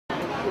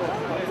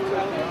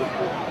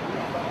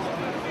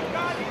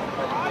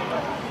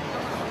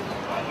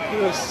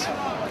Yes.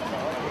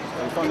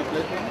 You found a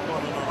plate?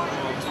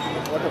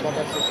 What about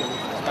that socialist?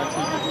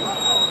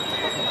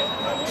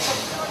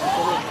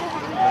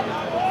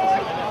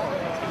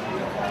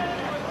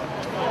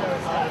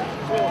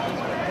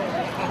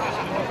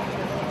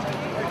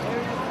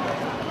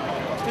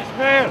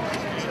 Ishmahil!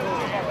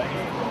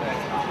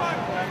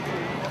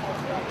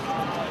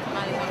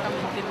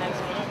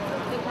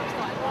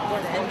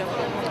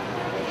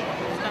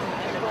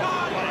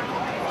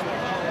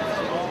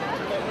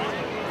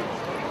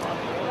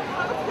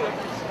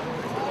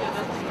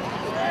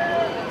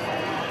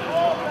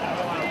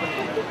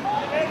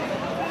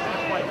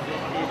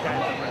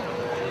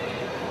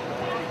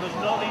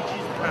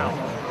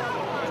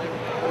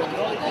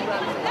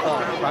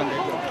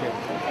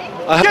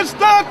 Get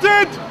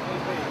started!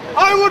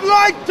 I would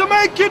like to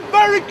make it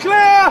very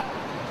clear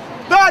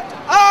that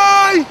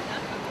I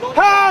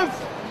have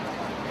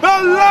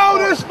the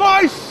loudest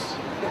voice.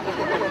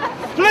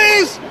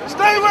 Please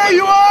stay where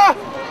you are.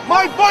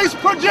 My voice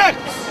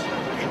projects.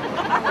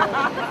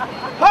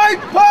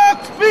 Hyde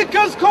Park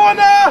Speaker's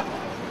Corner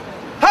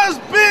has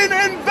been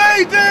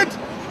invaded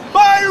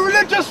by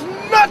religious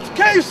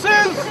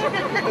nutcases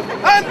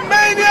and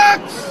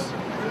maniacs,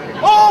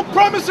 all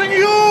promising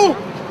you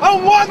a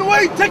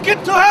one-way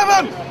ticket to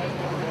heaven,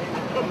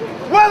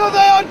 whether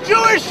they are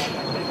Jewish,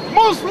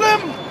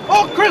 Muslim,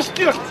 or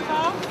Christian.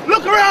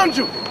 Look around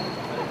you.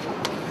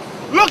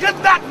 Look at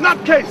that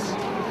nutcase.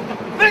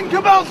 Think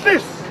about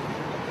this.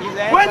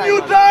 When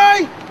you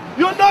die,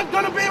 you're not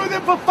going to be with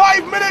him for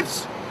 5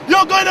 minutes.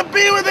 You're going to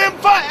be with him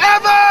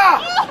forever.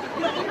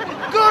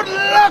 Good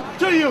luck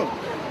to you.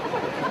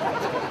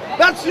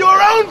 That's your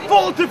own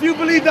fault if you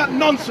believe that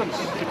nonsense.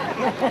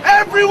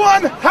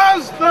 Everyone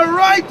has the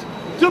right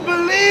to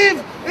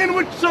believe in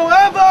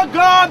whichsoever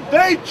God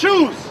they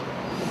choose.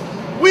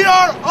 We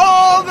are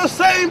all the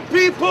same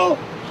people,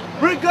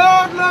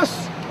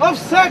 regardless of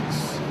sex,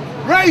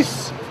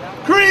 race,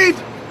 creed,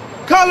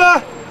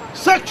 color,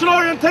 sexual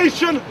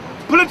orientation,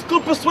 political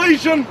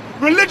persuasion,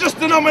 religious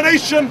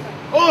denomination,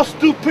 or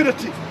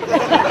stupidity.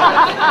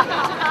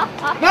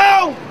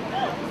 Now,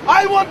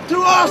 I want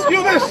to ask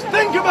you this.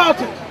 Think about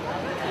it.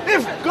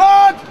 If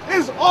God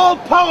is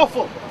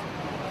all-powerful,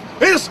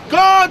 if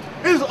God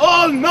is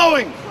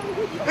all-knowing,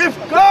 if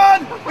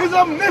God is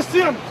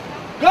omniscient,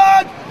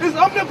 God is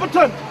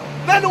omnipotent,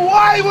 then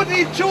why would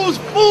he choose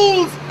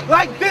fools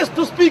like this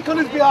to speak on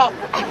his behalf?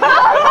 He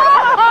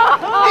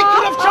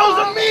could have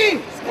chosen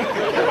me!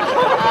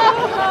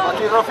 But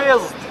he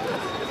refused.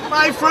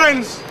 My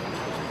friends,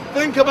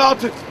 think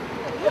about it.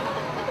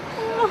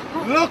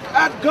 Look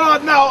at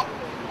God now.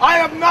 I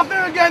have nothing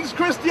against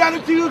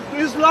Christianity,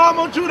 Islam,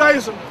 or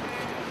Judaism.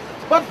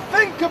 But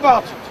think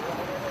about it.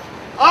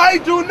 I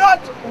do not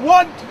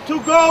want to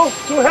go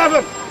to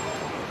heaven.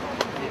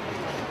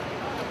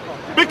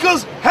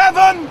 Because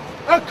heaven,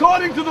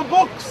 according to the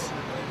books,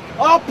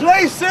 are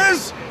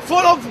places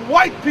full of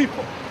white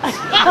people.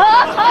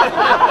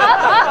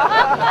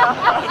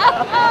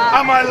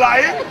 Am I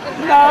lying?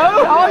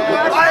 No.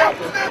 I have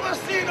never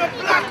seen a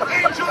black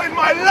angel in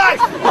my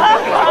life.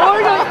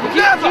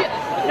 Never.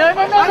 No,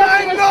 And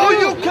I know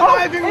you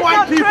conniving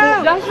white people.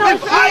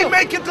 If I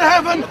make it to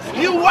heaven,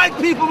 you white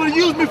people will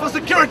use me for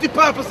security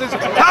purposes.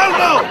 Hell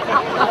no!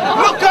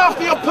 Look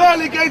after your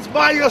pearly gates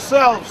by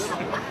yourselves.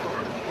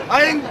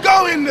 I ain't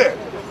going there.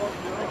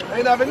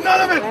 Ain't having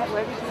none of it.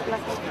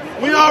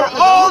 We are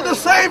all the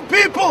same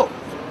people.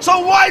 So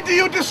why do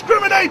you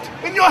discriminate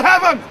in your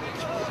heaven?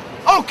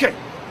 Okay,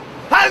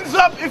 hands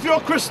up if you're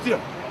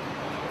Christian.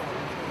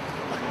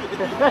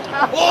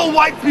 All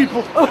white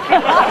people.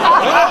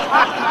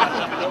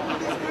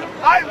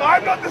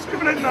 I'm not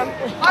discriminating none.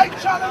 I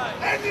challenge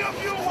any of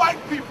you white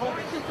people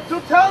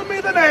to tell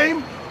me the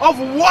name of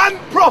one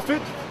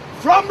prophet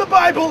from the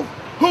Bible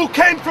who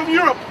came from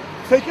Europe.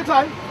 Take your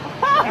time.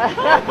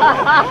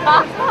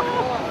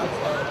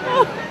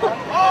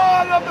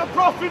 All of the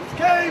prophets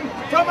came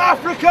from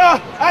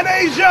Africa and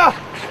Asia.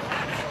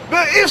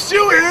 The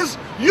issue is,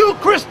 you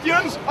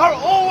Christians are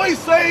always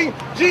saying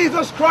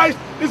Jesus Christ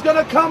is going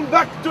to come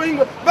back to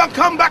England,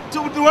 come back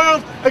to the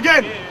world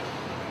again.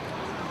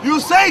 You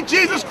say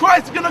Jesus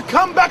Christ is going to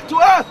come back to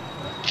earth.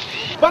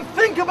 But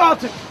think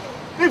about it.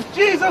 If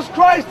Jesus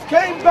Christ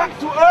came back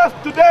to earth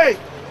today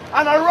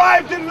and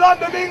arrived in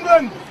London,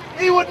 England,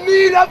 he would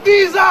need a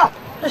visa.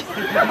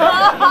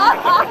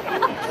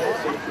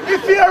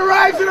 If he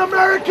arrives in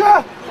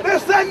America, they're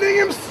sending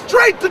him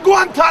straight to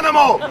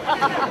Guantanamo.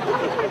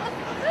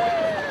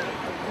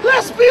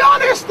 Let's be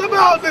honest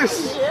about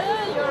this.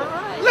 Yeah, you're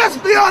right. Let's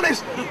be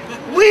honest.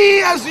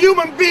 We as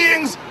human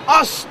beings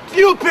are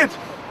stupid.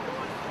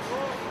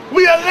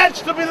 We are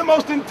alleged to be the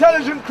most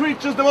intelligent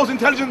creatures, the most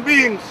intelligent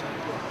beings.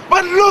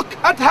 But look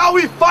at how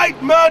we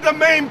fight, murder,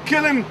 maim,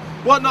 killing,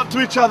 whatnot to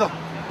each other.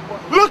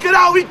 Look at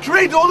how we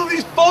create all of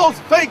these false,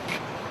 fake,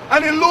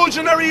 and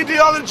illusionary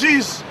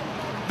ideologies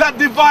that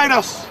divide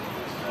us.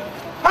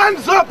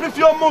 Hands up if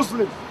you're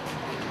Muslim.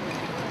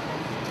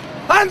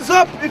 Hands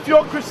up if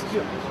you're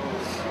Christian.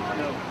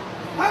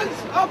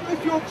 Hands up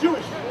if you're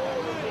Jewish.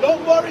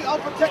 Don't worry, I'll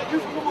protect you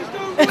from the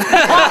Muslims.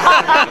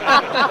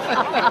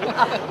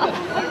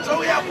 So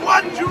we have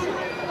one Jew,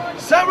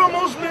 several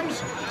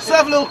Muslims,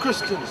 several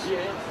Christians.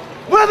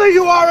 Whether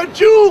you are a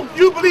Jew,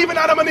 you believe in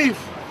Adam and Eve.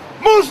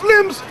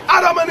 Muslims,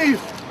 Adam and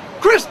Eve.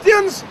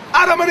 Christians,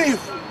 Adam and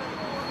Eve.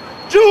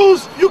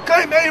 Jews, you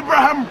claim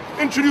Abraham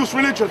introduced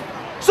religion.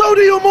 So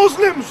do you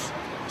Muslims.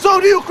 So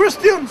do you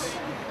Christians.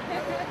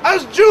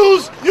 As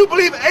Jews, you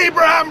believe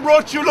Abraham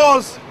brought you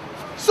laws.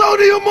 So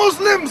do you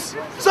Muslims.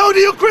 So do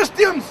you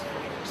Christians.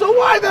 So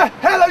why the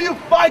hell are you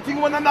fighting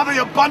one another,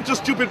 you bunch of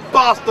stupid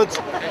bastards?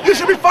 You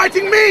should be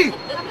fighting me.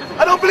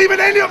 I don't believe in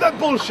any of that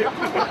bullshit.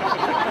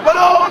 But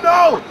oh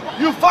no,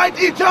 you fight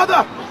each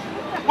other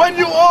when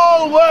you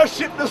all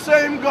worship the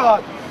same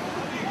God.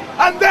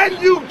 And then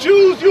you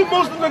Jews, you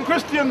Muslims and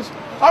Christians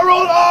are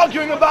all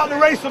arguing about the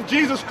race of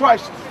Jesus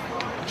Christ.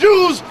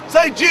 Jews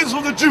say Jesus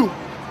was a Jew.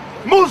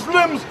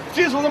 Muslims,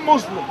 Jesus was a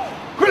Muslim.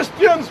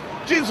 Christians,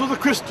 Jesus was a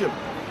Christian.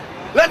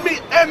 Let me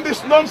end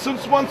this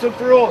nonsense once and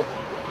for all.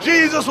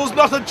 Jesus was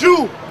not a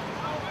Jew.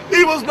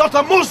 He was not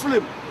a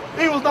Muslim.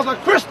 He was not a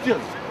Christian.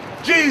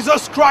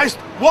 Jesus Christ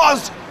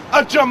was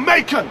a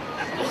Jamaican.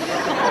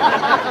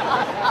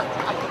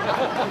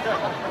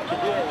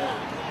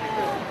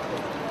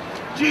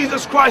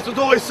 Jesus Christ was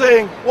always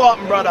saying, "What,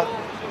 brother?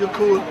 You're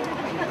cool.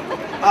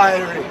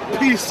 Irie,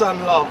 peace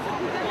and love."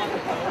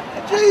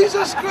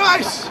 Jesus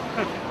Christ!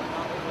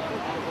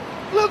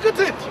 Look at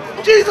it.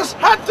 Jesus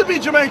had to be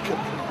Jamaican.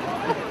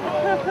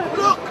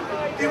 Look,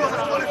 he was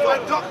a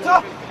qualified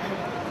doctor,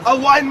 a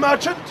wine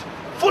merchant,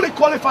 fully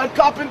qualified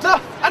carpenter,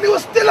 and he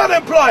was still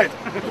unemployed.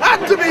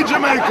 Had to be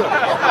Jamaican.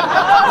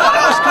 What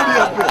else could he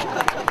have been?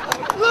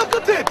 Look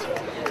at it.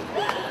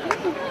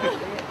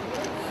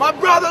 My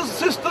brothers,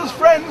 sisters,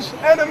 friends,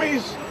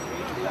 enemies,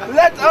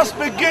 let us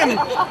begin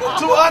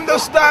to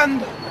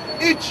understand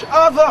each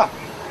other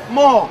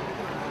more.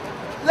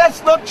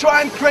 Let's not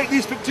try and create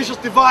these fictitious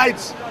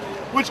divides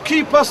which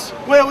keep us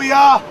where we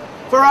are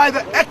for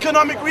either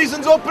economic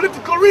reasons or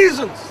political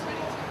reasons.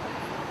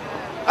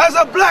 As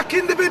a black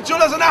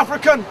individual, as an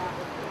African,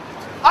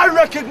 I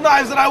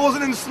recognize that I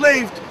wasn't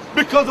enslaved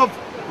because of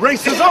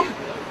racism.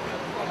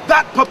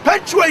 That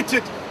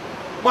perpetuated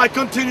my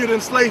continued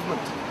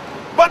enslavement.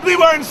 But we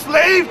were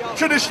enslaved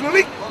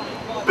traditionally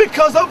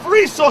because of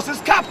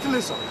resources,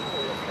 capitalism.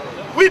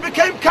 We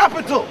became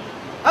capital,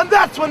 and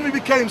that's when we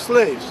became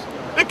slaves.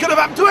 It could have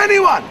happened to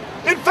anyone.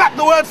 In fact,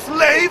 the word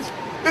slave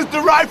is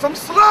derived from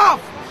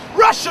Slav,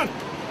 Russian.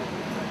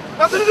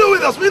 Nothing to do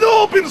with us. We've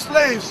all been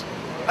slaves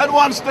at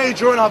one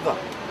stage or another.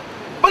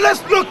 But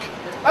let's look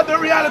at the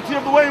reality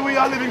of the way we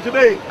are living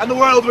today and the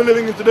world we're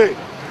living in today.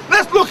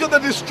 Let's look at the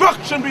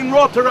destruction being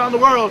wrought around the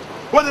world,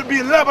 whether it be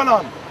in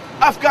Lebanon,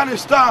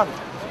 Afghanistan,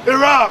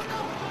 Iraq,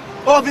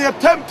 or the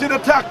attempted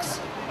attacks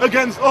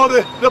against, or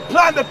the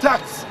planned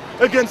attacks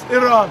against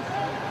Iran.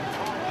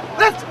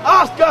 Let's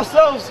ask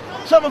ourselves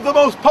some of the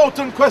most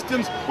potent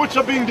questions which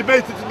are being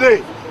debated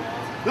today.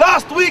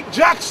 Last week,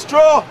 Jack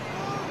Straw,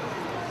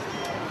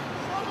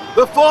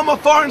 the former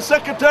Foreign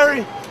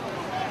Secretary,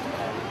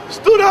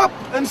 stood up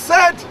and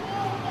said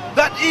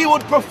that he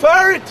would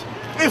prefer it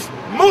if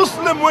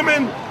Muslim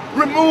women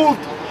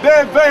removed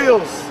their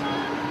veils.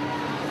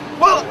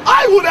 Well,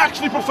 I would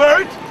actually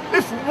prefer it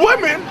if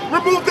women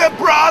removed their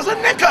bras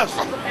and knickers.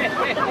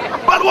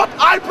 But what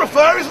I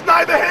prefer is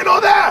neither here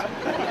nor there.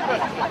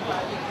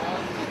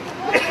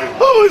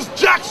 Who is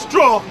Jack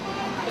Straw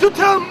to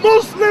tell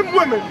Muslim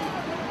women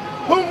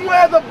who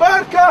wear the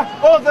burqa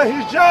or the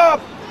hijab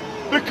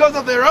because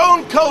of their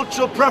own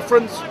cultural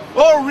preference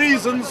or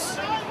reasons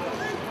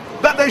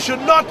that they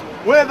should not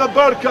wear the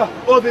burqa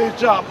or the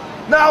hijab?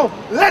 Now,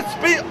 let's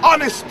be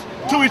honest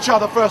to each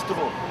other first of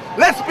all.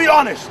 Let's be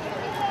honest.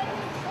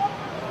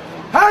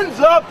 Hands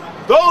up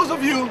those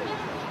of you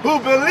who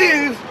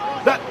believe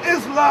that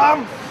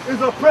Islam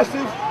is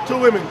oppressive to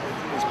women.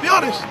 Let's be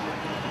honest.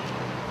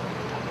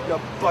 You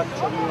bunch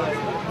of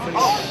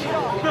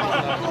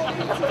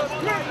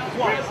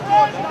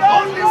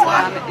Only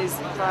one. Islam is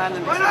violent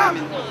to Madam,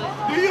 women.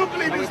 do you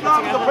believe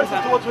Islam is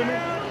oppressive towards women?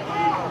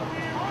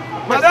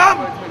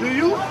 Madam, do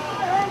you?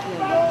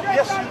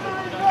 Yes,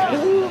 you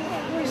do.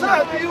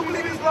 Sir, do you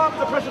believe Islam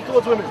is oppressive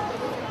towards women?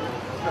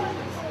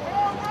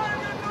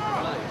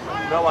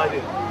 No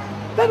idea.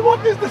 Then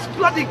what is this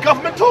bloody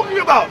government talking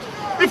about?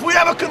 If we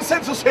have a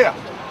consensus here.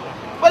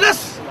 But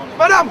let's,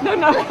 Madam.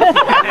 No.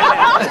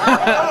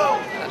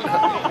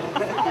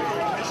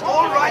 It's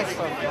all right.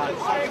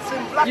 It's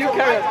in black and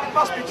white. It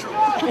must be true.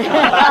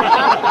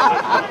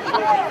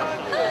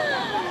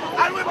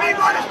 And we're being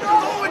honest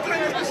because all we're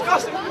doing is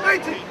discussing and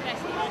debating.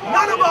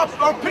 None of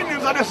our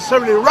opinions are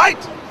necessarily right.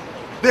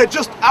 They're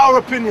just our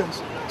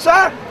opinions.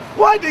 Sir,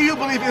 why do you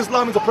believe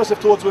Islam is oppressive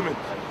towards women?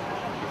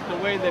 The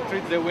way they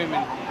treat their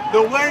women.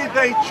 The way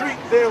they treat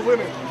their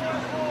women.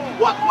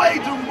 What way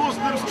do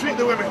Muslims treat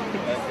the women?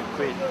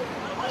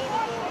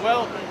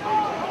 Well,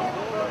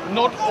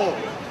 not all.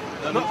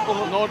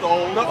 Not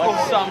all.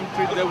 Some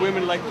treat their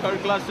women like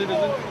third-class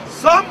citizens.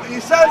 Some, he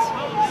says,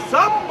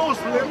 some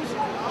Muslims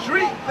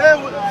treat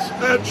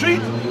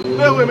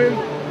their women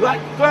like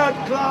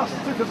third-class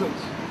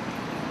citizens.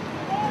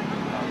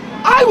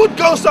 I would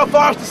go so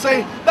far as to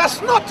say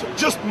that's not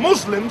just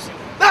Muslims,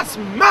 that's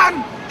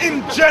man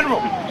in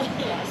general.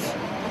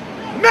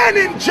 Men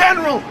in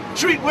general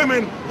treat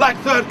women like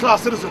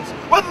third-class citizens,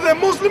 whether they're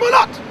Muslim or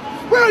not.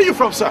 Where are you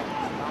from, sir?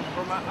 I'm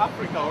from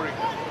Africa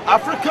originally.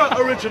 Africa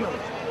originally.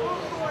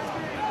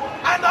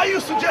 And are you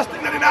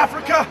suggesting that in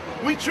Africa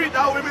we treat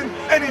our women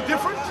any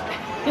different?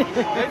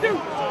 They do.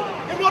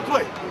 In what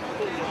way?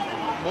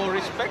 More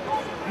respect.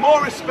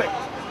 More respect.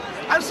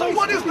 And so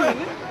what is the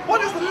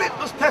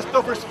litmus test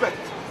of respect?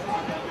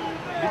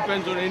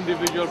 Depends on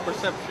individual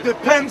perception.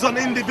 Depends on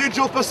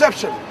individual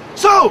perception.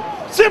 So,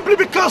 simply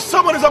because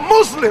someone is a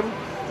Muslim,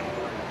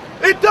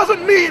 it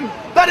doesn't mean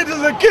that it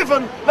is a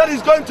given that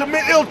he's going to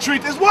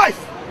ill-treat his wife.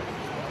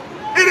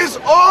 It is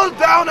all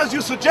down, as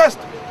you suggest,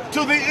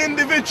 to the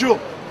individual.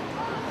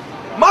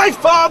 My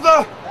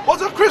father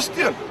was a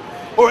Christian,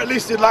 or at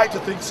least he'd like to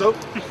think so.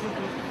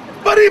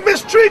 But he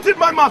mistreated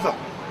my mother.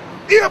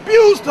 He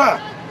abused her.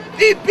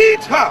 He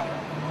beat her.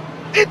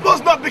 It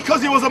was not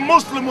because he was a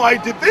Muslim why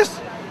he did this.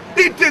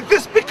 He did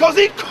this because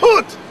he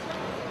could.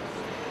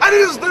 And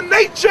it is the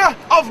nature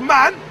of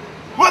man,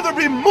 whether it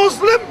be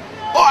Muslim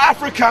or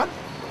African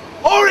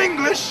or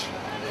English,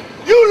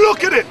 you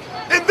look at it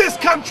in this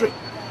country.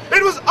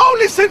 It was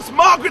only since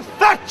Margaret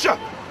Thatcher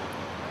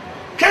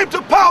came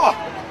to power.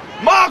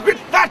 Margaret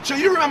Thatcher,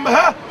 you remember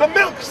her, the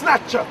milk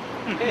snatcher.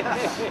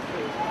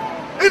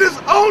 It is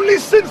only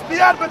since the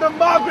advent of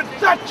Margaret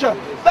Thatcher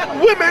that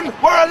women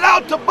were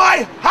allowed to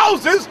buy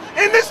houses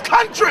in this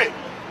country.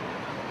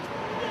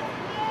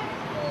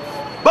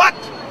 But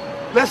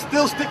let's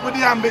still stick with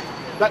the ambit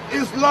that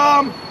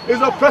Islam is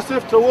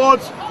oppressive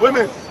towards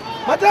women.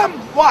 Madam,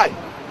 why?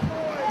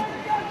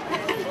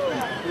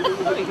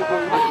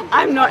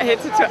 I'm not here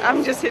to talk,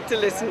 I'm just here to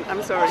listen,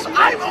 I'm sorry. So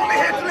I'm only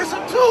here to listen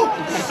too.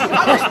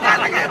 I was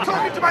standing here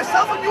talking to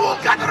myself and you all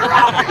gathered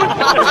around me.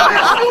 So I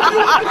assumed you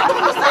wanted to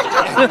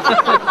conversation.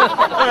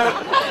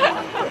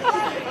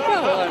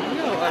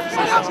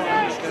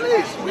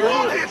 Please, we're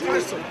all here to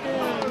listen.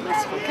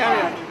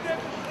 Carry on.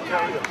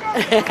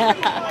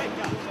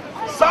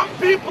 Some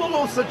people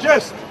will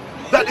suggest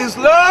that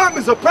Islam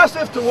is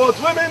oppressive towards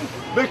women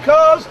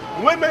because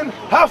women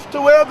have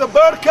to wear the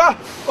burqa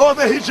or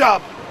the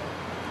hijab.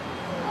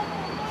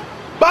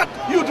 But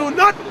you do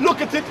not look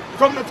at it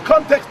from the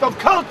context of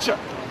culture.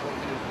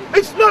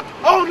 It's not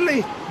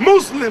only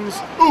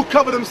Muslims who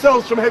cover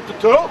themselves from head to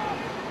toe.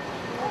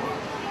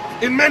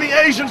 In many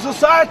Asian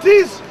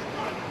societies,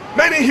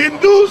 many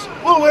Hindus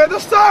will wear the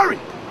sari.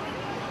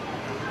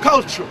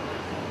 Culture.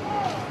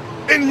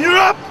 In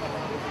Europe,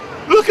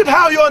 look at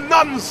how your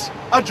nuns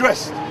are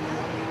dressed.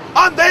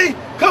 Aren't they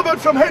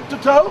covered from head to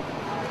toe?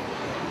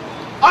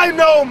 I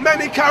know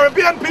many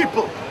Caribbean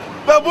people.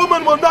 The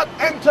woman will not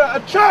enter a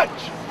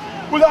church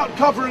without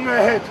covering her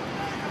head.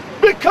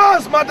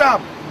 Because,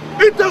 madam,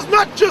 it does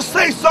not just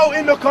say so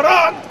in the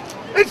Quran,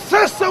 it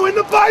says so in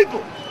the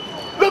Bible.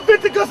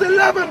 Leviticus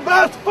 11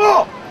 verse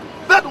 4,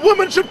 that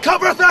woman should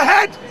cover her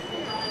head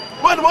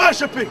when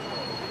worshipping.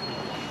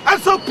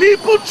 And so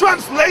people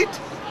translate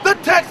the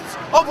texts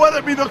of whether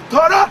it be the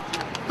Torah,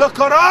 the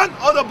Quran,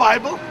 or the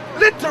Bible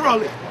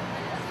literally.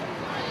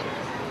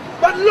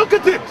 But look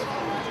at it.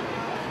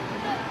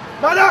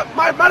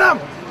 Madam,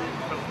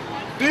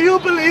 do you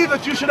believe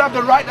that you should have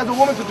the right as a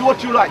woman to do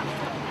what you like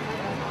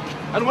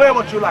and wear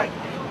what you like?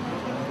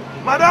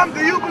 Madam,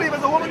 do you believe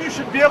as a woman you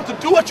should be able to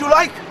do what you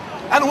like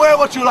and wear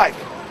what you like?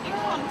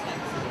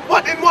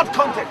 In what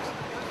context?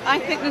 I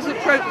think there's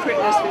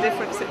appropriateness for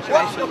different situations.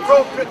 What's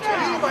appropriate to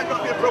you might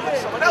not be appropriate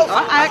to someone else.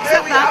 I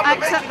accept that, I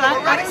accept that,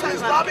 I Radical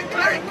accept Islamic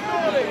cleric.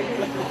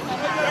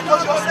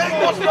 Because you're saying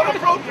what's not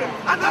appropriate.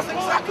 And that's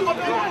exactly what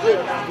people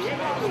do.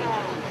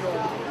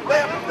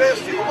 They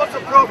assume what's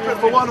appropriate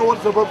for one or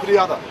what's appropriate for the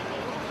other.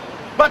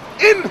 But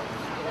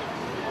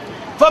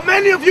for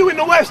many of you in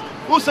the West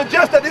who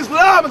suggest that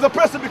Islam is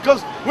oppressive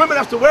because women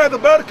have to wear the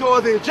burqa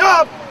or the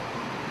hijab,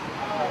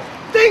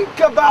 think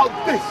about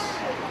this.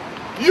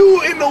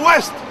 You in the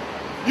West,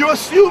 you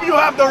assume you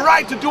have the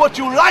right to do what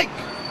you like,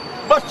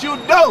 but you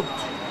don't.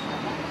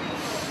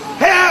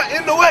 Here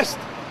in the West,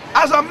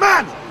 as a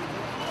man,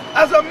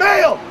 as a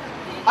male,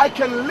 I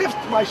can lift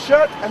my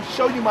shirt and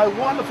show you my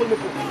wonderful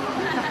nipples.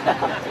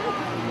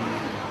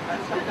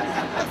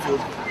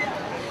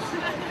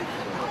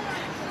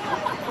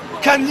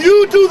 Can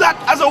you do that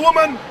as a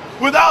woman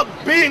without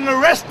being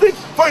arrested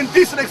for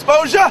indecent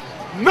exposure?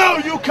 No,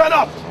 you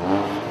cannot.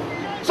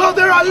 So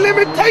there are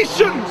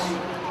limitations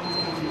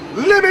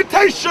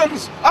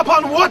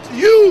upon what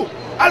you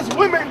as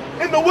women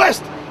in the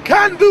West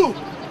can do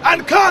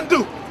and can't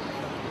do.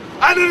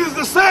 And it is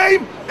the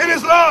same in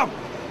Islam.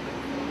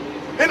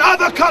 In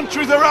other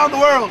countries around the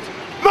world,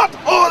 not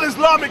all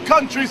Islamic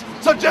countries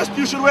suggest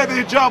you should wear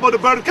the hijab or the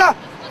burqa.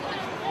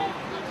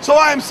 So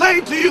I am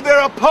saying to you, there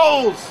are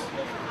poles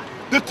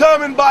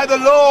determined by the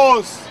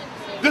laws,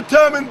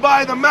 determined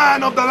by the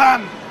man of the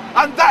land,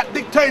 and that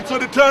dictates or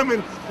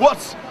determines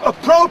what's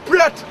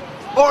appropriate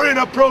or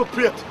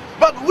inappropriate.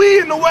 But we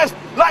in the West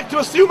like to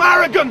assume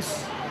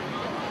arrogance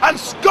and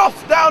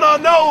scoff down our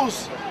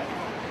nose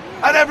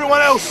at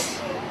everyone else.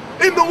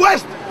 In the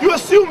West, you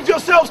assumed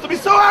yourselves to be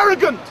so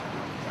arrogant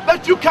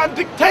that you can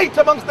dictate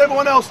amongst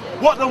everyone else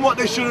what and what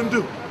they shouldn't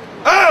do.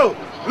 Oh,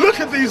 look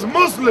at these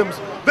Muslims.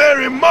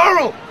 They're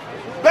immoral.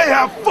 They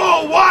have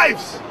 4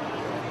 wives.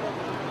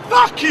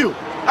 Fuck you.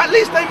 At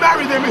least they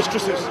marry their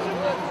mistresses.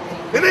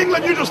 In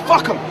England, you just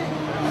fuck them.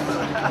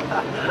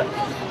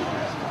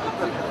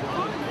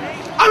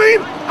 I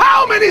mean,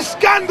 how many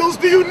scandals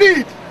do you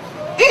need?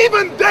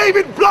 Even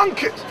David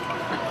Blunkett,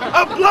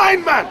 a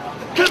blind man,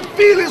 can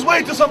feel his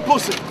way to some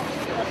pussy.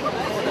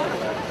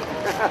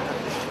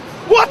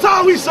 What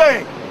are we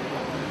saying?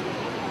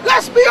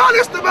 Let's be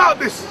honest about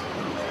this.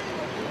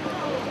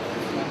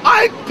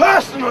 I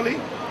personally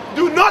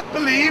do not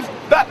believe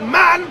that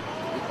man,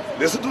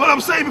 listen to what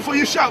I'm saying before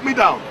you shout me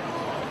down.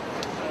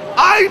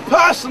 I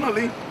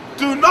personally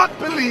do not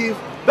believe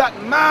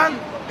that man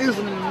is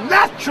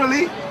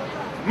naturally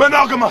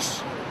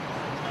monogamous.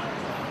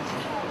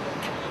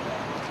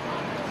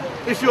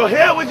 If you're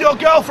here with your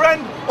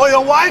girlfriend or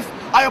your wife,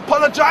 I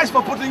apologize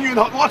for putting you in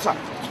hot water.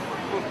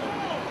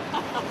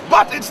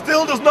 But it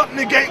still does not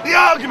negate the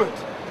argument.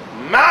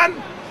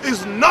 Man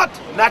is not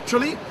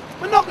naturally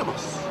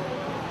monogamous.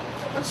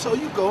 And so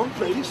you go and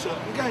play these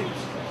certain games.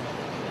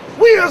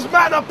 We as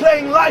man are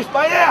playing life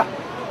by ear.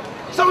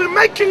 So we're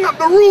making up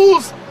the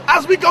rules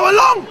as we go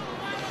along.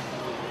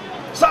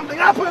 Something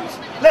happens,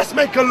 let's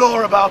make a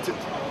law about it.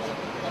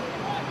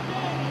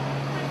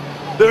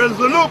 There is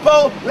a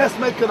loophole, let's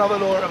make another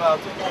law about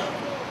it.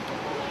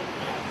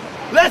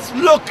 Let's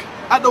look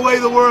at the way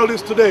the world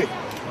is today.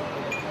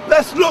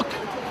 Let's look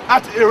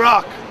at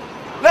Iraq.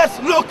 Let's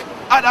look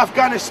at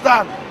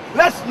Afghanistan.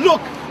 Let's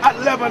look at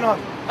Lebanon.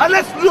 And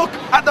let's look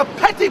at the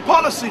petty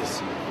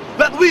policies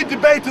that we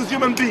debate as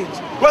human beings,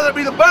 whether it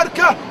be the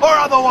burqa or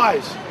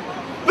otherwise.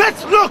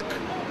 Let's look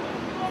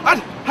at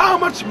how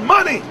much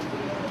money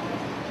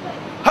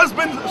has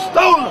been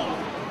stolen,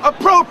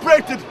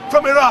 appropriated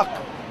from Iraq.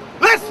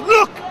 Let's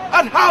look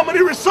at how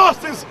many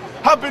resources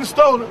have been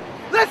stolen.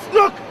 Let's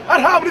look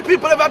at how many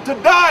people have had to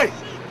die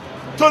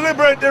to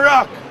liberate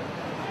Iraq.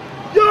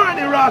 You're an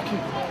Iraqi.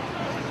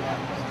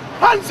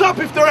 Hands up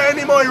if there are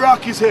any more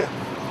Iraqis here.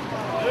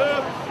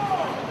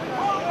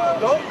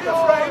 Don't be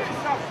afraid.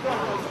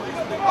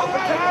 I'll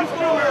protect you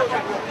from America.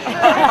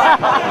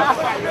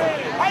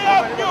 I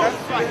have news.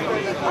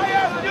 I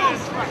have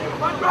news.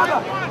 My brother.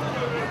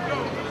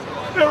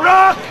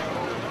 Iraq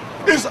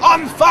is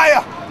on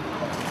fire.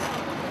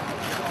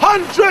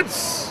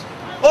 Hundreds,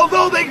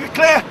 although they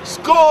declare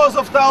scores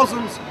of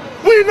thousands,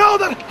 we know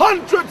that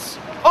hundreds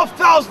of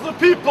thousands of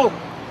people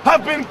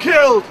have been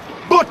killed,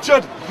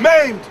 butchered,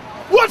 maimed.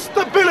 What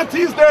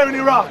stability is there in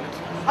Iraq?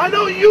 I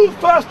know you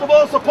first of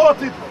all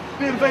supported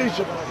the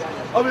invasion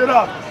of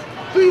Iraq.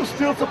 Do you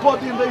still support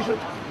the invasion?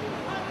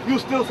 You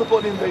still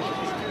support the invasion?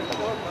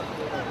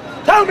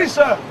 Tell me,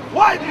 sir,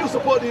 why do you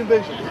support the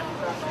invasion?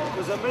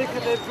 Because America,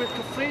 they bring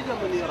freedom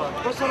in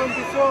Iraq. Better than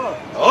before.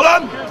 Hold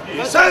on.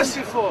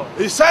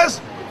 He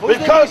says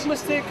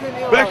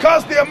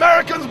because the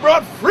Americans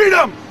brought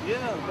freedom.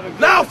 Yeah,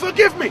 now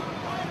forgive me.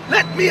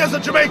 Let me as a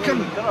Jamaican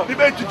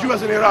debate with you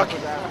as an Iraqi.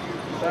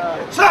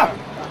 Sir,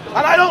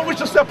 and I don't wish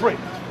to separate.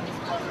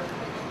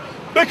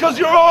 Because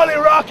you're all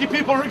Iraqi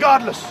people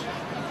regardless.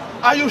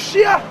 Are you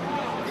Shia?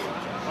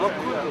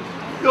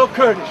 You're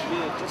Kurdish.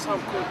 Yeah, just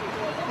I'm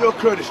Kurdish. You're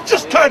Kurdish.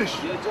 Just Kurdish.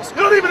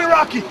 You're not even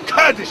Iraqi.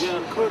 Kurdish.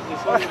 Yeah,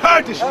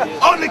 Kurdish. Kurdish.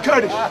 Only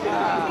Kurdish.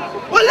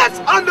 Well, let's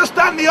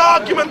understand the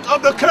argument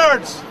of the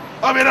Kurds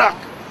of Iraq.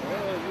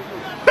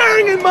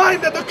 Bearing in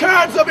mind that the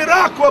Kurds of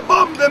Iraq were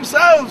bombed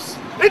themselves.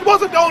 It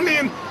wasn't only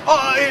in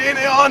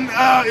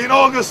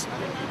August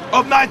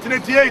of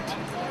 1988.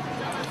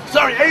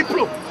 Sorry,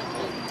 April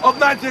of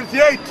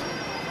 1988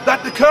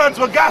 that the Kurds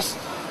were gassed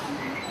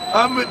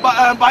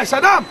by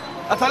Saddam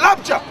at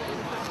Halabja.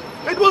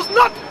 It was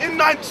not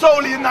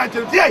solely in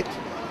 1988,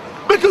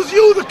 because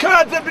you, the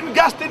Kurds, had been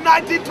gassed in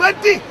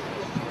 1920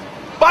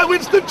 by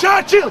Winston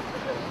Churchill.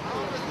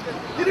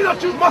 Did he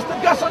not use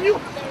mustard gas on you?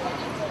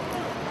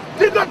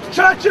 Did not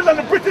Churchill and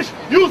the British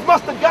use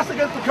mustard gas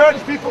against the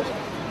Kurdish people?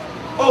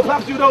 Oh,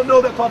 perhaps you don't know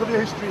that part of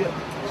your history yet.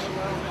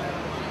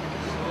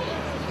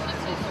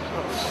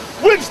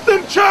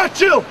 Winston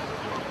Churchill,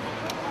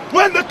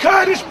 when the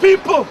Kurdish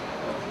people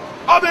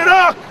of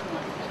Iraq,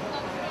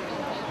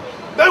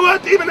 they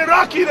weren't even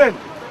Iraqi then,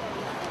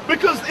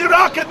 because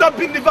Iraq had not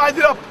been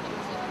divided up.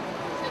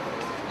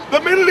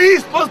 The Middle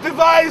East was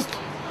devised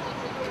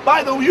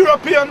by the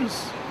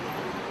Europeans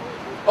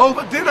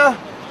over dinner,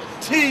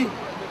 tea,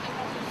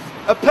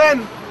 a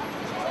pen,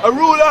 a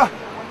ruler,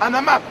 and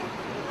a map.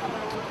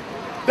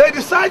 They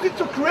decided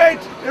to create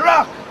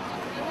Iraq,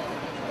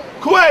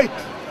 Kuwait,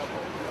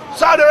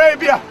 Saudi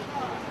Arabia,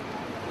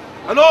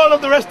 and all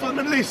of the rest of the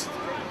Middle East.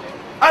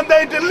 And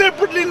they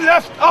deliberately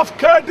left off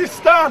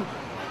Kurdistan.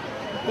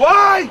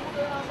 Why?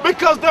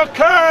 Because the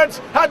Kurds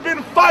had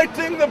been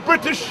fighting the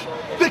British,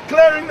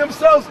 declaring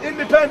themselves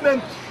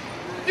independent.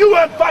 You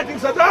weren't fighting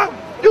Saddam,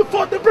 you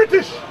fought the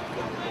British.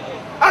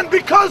 And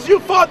because you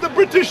fought the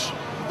British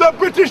The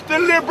British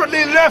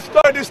deliberately left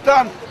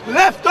Kurdistan,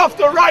 left off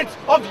the rights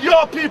of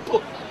your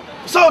people.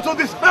 So to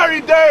this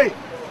very day,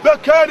 the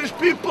Kurdish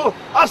people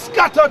are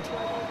scattered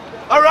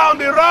around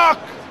Iraq,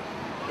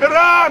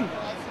 Iran,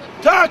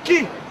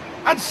 Turkey,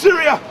 and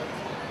Syria,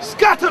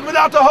 scattered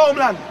without a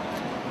homeland.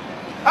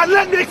 And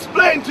let me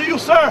explain to you,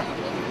 sir,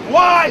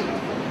 why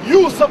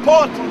you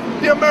support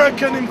the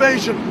American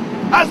invasion.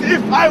 As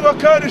if I were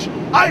Kurdish,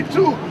 I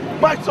too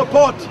might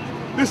support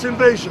this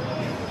invasion.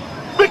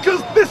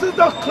 Because this is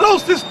the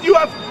closest you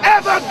have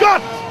ever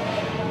got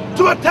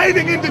to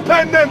attaining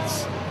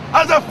independence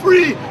as a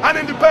free and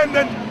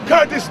independent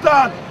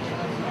Kurdistan.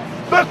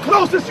 The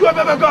closest you have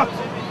ever got.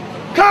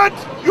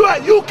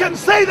 You can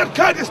say that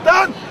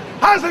Kurdistan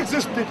has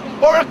existed,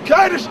 or a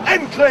Kurdish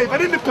enclave,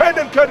 an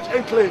independent Kurdish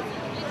enclave,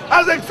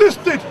 has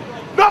existed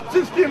not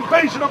since the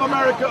invasion of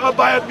America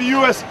by the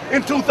US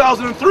in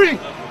 2003.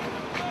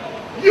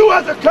 You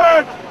as a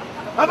Kurd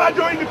have had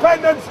your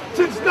independence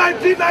since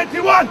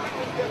 1991.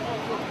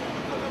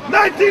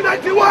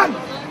 1991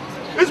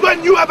 is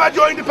when you have had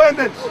your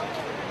independence.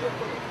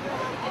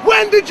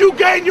 When did you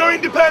gain your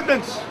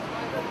independence?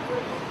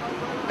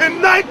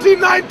 In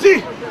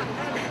 1990,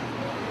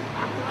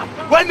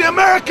 when the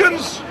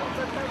Americans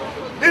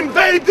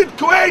invaded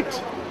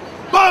Kuwait,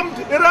 bombed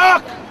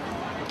Iraq.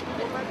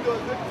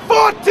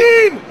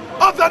 14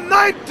 of the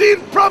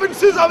 19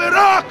 provinces of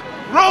Iraq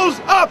rose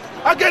up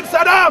against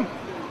Saddam.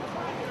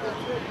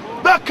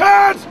 The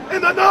Kurds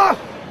in the north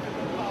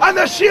and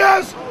the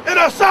Shias in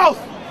the south.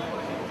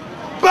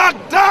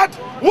 Baghdad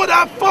would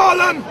have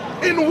fallen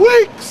in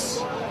weeks.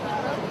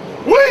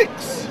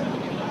 Weeks.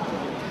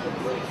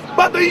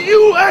 But the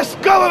US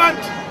government,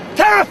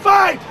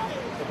 terrified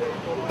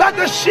that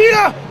the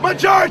Shia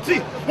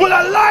majority will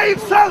ally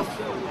itself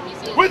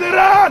with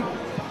Iran,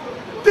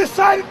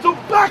 decided to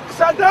back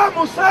Saddam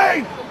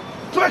Hussein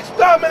to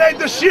exterminate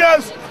the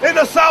Shias in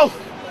the south.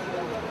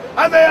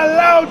 And they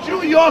allowed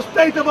you your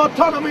state of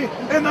autonomy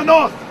in the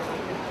north.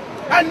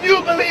 And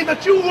you believe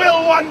that you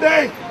will one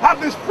day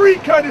have this free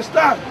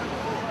Kurdistan.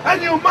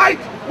 And you might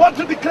want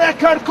to declare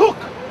Kirkuk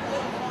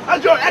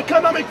as your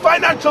economic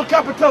financial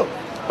capital.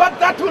 But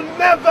that will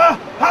never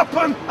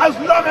happen as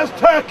long as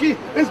Turkey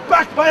is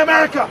backed by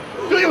America.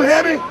 Do you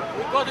hear me?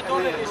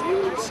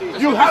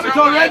 You have it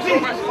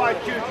already?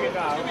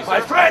 My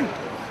friend,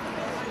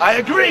 I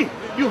agree.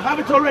 You have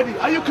it already.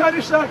 Are you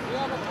Kurdish, sir?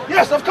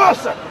 Yes, of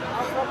course, sir.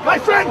 My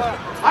friend,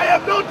 I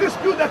have no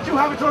dispute that you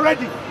have it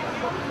already.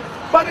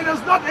 But it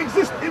does not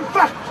exist in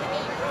fact.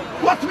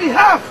 What we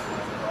have,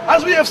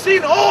 as we have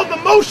seen all the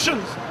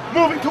motions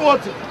moving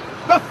towards it,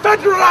 the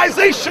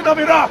federalization of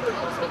Iraq.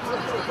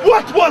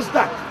 What was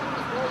that?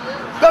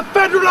 The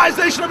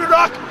federalization of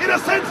Iraq, in a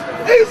sense,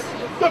 is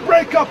the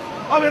breakup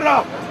of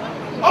Iraq,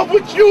 of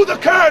which you, the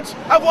Kurds,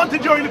 have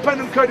wanted your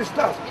independent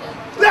Kurdistan.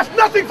 Left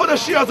nothing for the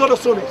Shias or the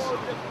Sunnis.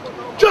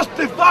 Just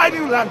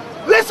dividing land.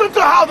 Listen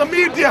to how the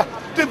media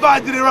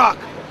divided Iraq.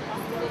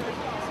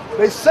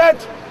 They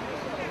said,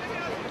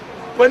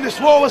 when this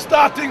war was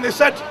starting, they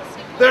said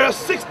there are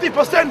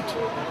 60%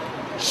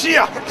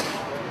 Shia,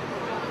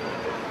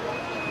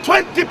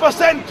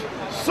 20%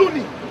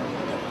 Sunni,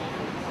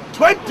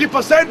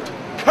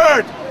 20%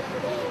 Kurd.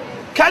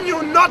 Can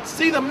you not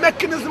see the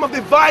mechanism of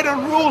divide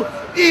and rule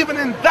even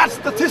in that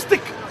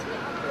statistic?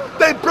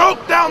 They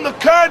broke down the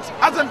Kurds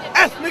as an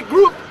ethnic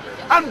group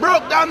and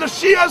broke down the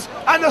Shias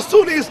and the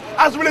Sunnis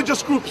as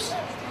religious groups.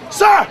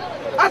 Sir,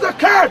 as a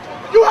Kurd,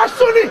 you are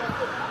Sunni.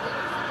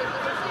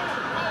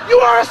 You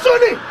are a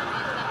Sunni.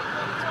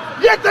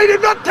 Yet they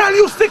did not tell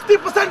you 60%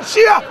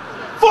 Shia,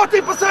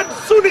 40%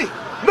 Sunni.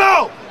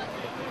 No.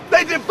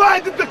 They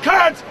divided the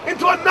Kurds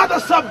into another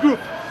subgroup,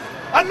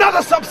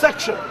 another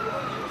subsection.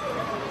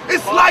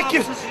 It's like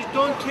if...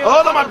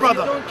 Hold on, my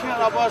brother. You don't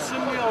care about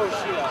Sunni or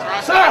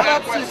Shia. Sir.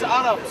 Arabs is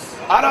Arabs.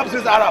 Arabs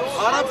is Arabs.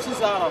 Arabs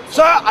is Arabs.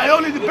 Sir, I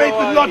only debate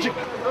with logic.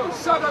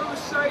 Saddam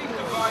Hussein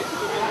divided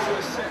them into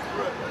a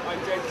separate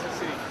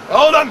identity.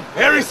 Hold on.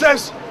 Here he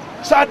says,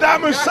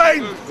 Saddam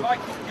Hussein. Like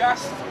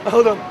gas.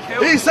 Hold on.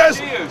 He says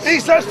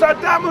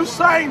Saddam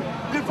Hussein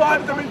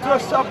divided them into a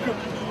subgroup.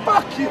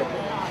 Fuck you.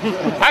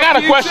 I got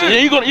a question.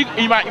 You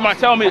might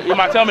tell me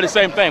the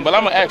same thing, but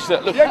I'm gonna ask you.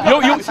 Look,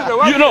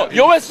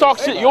 you always talk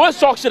shit. You always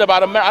talk shit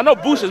about America. I know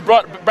Bush has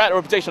brought the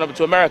reputation of it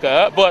to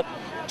America, but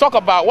talk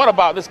about what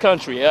about this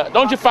country?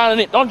 Don't you find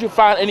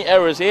any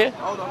errors here?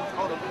 Hold on.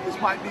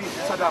 This might be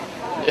Saddam.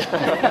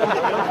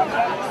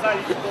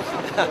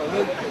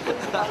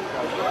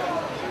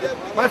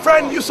 My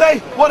friend, you say,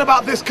 what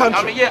about this country?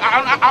 I mean, yeah,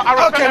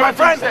 I okay, my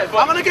friend,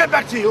 I'm going to get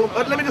back to you,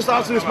 but let me just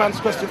answer this man's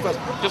question first.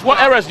 Just what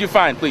errors do you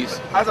find, please?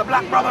 As a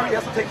black brother, he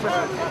has to take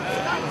precedence.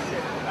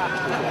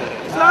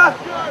 Sir,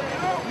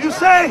 you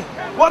say,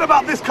 what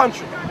about this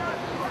country?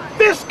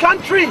 This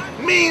country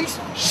means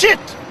shit.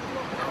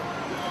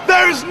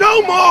 There is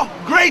no more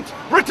Great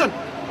Britain.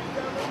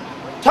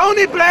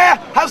 Tony Blair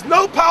has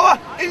no power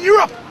in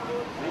Europe.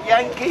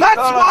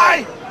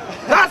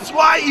 That's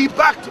why he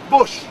backed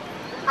Bush.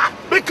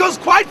 Because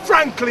quite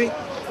frankly,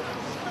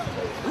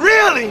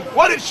 really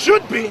what it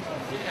should be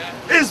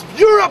is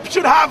Europe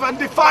should have and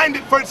defined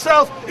it for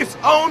itself its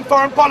own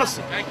foreign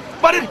policy.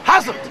 But it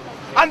hasn't.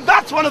 And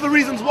that's one of the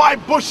reasons why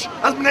Bush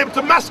has been able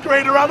to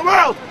masquerade around the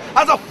world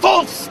as a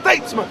false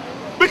statesman.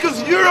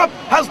 Because Europe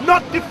has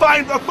not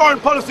defined a foreign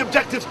policy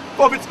objectives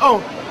of its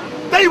own.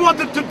 They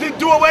wanted to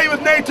do away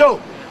with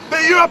NATO.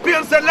 The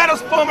Europeans said, let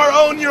us form our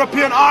own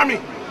European army.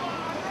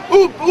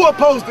 Who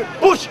opposed it?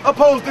 Bush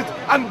opposed it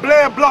and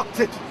Blair blocked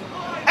it.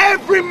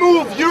 Every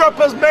move Europe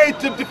has made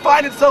to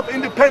define itself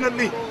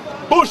independently,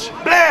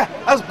 Blair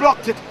has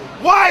blocked it.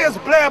 Why has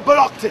Blair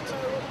blocked it?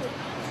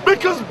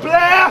 Because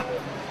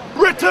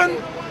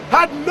Britain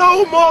had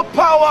no more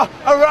power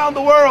around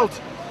the world.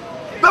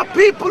 The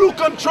people who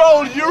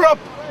controlled Europe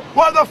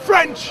were the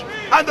French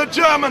and the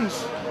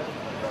Germans.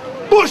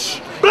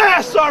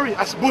 Blair,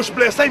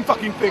 same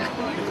fucking thing.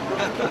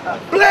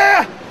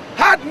 Blair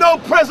had no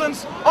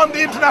presence on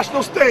the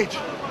international stage.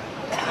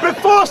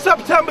 Before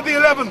September the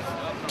 11th,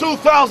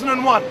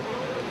 2001,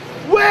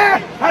 where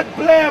had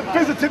Blair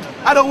visited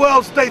as a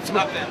world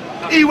statesman?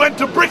 He went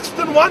to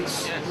Brixton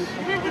once,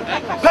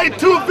 paid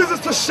 2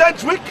 visits to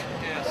Sedgwick,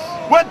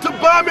 went to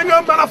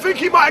Birmingham, and I think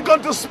he might have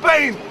gone to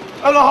Spain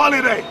on a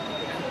holiday.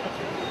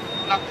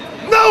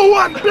 No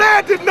one,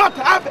 Blair did not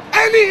have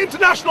any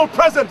international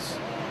presence.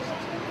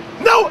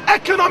 No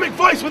economic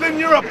voice within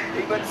Europe.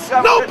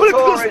 No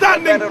political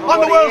standing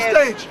on the world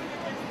stage.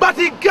 But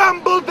he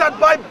gambled that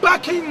by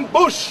backing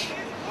Bush,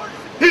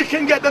 he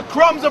can get the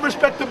crumbs of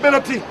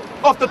respectability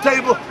off the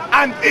table,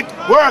 and it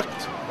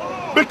worked.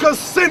 Because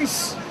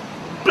since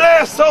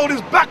Blair sold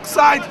his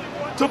backside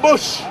to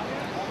Bush,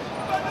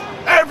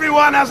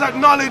 everyone has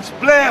acknowledged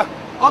Blair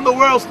on the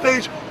world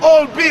stage,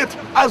 albeit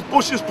as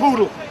Bush's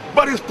poodle,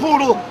 but his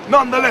poodle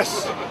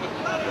nonetheless.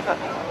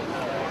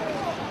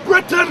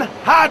 Britain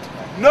had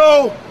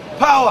no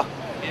power.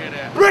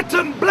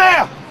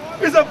 Blair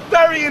is a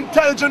very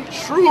intelligent,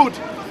 shrewd,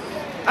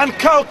 and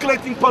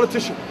calculating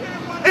politician.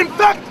 In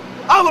fact,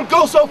 I will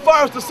go so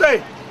far as to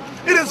say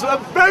it is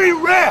very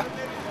rare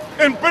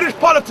in British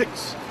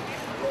politics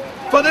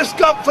for this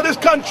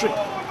country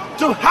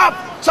to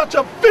have such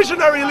a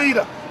visionary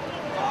leader.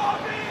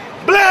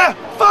 Blair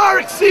far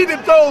exceeded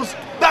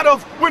that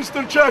of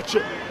Winston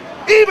Churchill,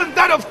 even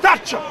that of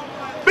Thatcher,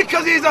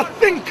 because he's a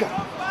thinker.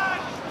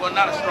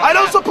 I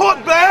don't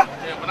support Blair,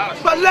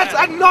 but let's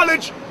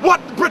acknowledge what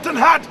Britain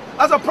had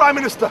as a Prime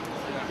Minister.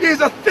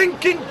 He's a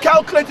thinking,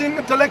 calculating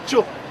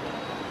intellectual.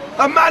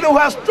 A man who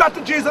has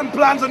strategies and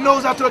plans and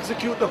knows how to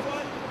execute them.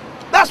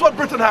 That's what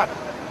Britain had.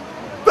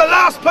 The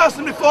last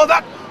person before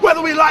that,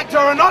 whether we liked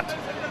her or not,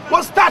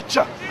 was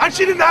Thatcher. And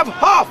she didn't have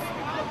half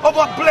of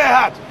what Blair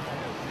had.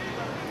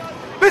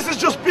 This is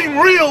just being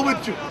real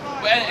with you.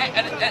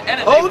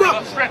 Hold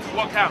up. Strength is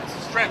what counts.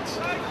 Strength.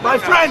 My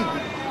friend.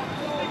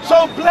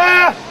 So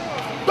Blair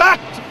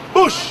backed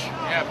Bush,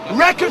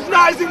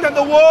 recognizing that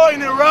the war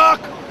in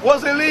Iraq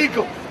was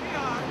illegal.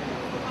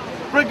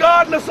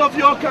 Regardless of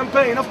your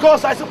campaign, of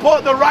course I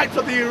support the rights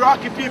of the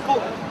Iraqi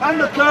people and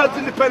the Kurds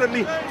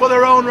independently for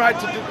their own right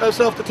to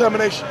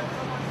self-determination.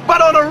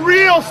 But on a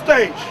real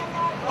stage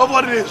of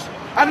what it is,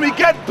 and we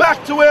get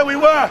back to where we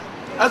were,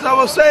 as I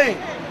was saying,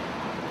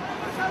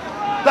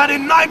 that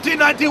in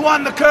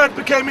 1991 the Kurds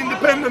became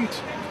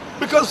independent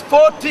because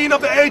 14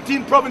 of the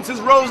 18 provinces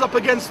rose up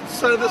against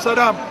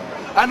Saddam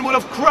and would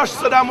have crushed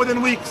Saddam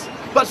within weeks,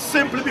 but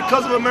simply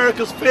because of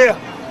America's fear,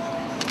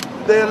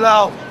 they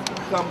allowed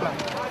to come back.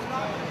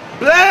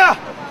 Blair,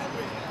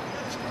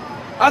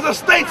 as a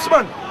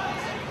statesman,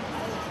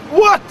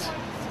 what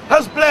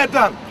has Blair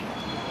done?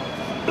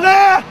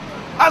 Blair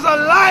has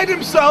allied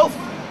himself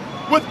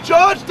with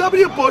George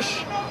W.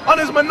 Bush on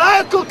his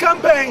maniacal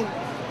campaign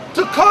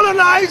to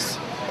colonize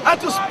and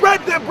to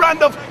spread their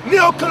brand of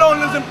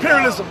neo-colonialist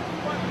imperialism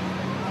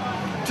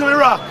to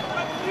Iraq.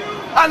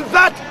 And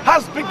that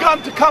has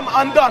begun to come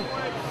undone.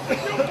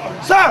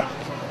 Sir,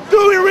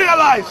 do we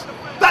realize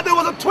that there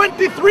was a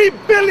 23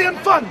 billion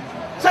fund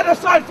set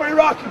aside for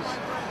Iraqis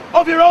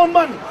of your own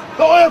money,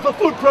 the Oil for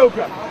Food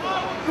program?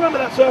 Remember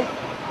that, sir?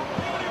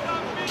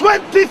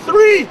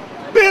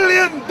 $23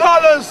 billion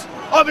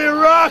of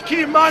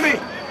Iraqi money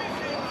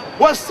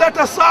was set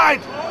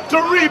aside to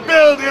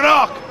rebuild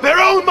Iraq. Their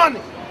own money,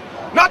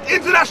 not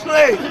international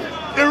aid,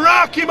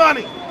 Iraqi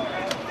money.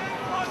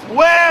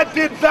 Where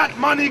did that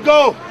money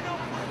go?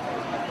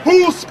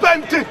 Who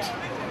spent it?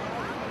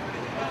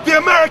 The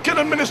American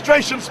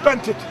administration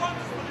spent it.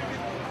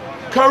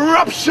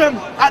 Corruption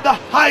at the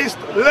highest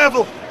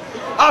level.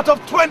 Out of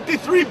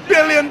 $23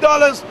 billion,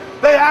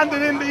 they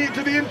handed in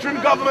to the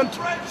interim government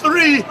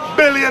 $3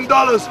 billion.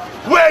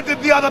 Where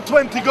did the other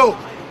 20 go?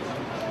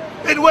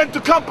 It went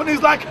to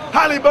companies like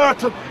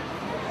Halliburton.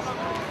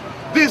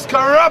 These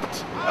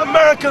corrupt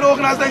American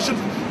organizations.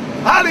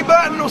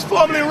 Halliburton was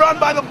formerly run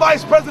by the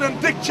Vice President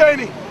Dick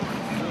Cheney.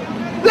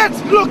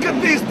 Let's look at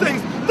these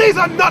things. These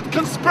are not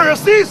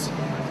conspiracies.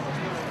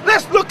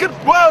 Let's look at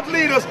world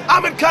leaders.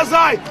 Ahmed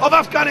Karzai of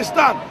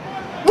Afghanistan.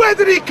 Where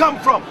did he come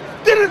from?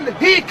 Didn't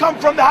he come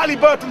from the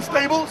Halliburton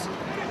stables?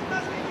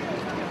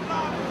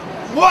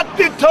 What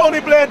did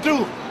Tony Blair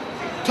do?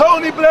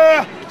 Tony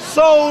Blair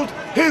sold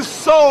his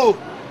soul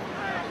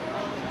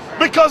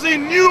because he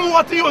knew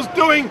what he was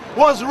doing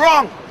was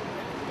wrong.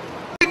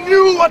 He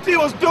knew what he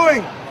was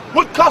doing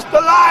would cost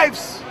the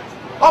lives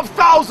of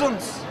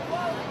thousands.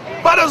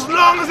 But as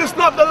long as it's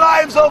not the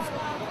lives of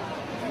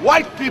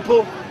white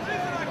people,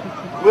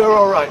 we're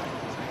all right.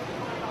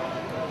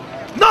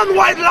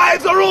 Non-white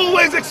lives are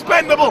always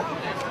expendable.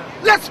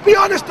 Let's be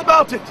honest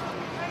about it.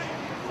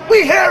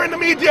 We hear in the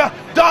media,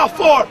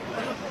 Darfur.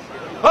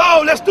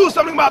 Oh, let's do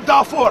something about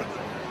Darfur.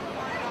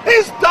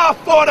 Is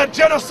Darfur a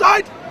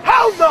genocide?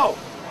 Hell no.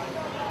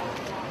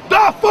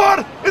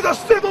 Darfur is a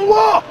civil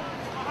war.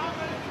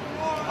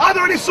 Are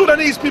there any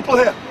Sudanese people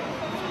here?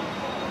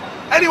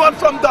 Anyone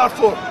from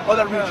Darfur or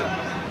that region?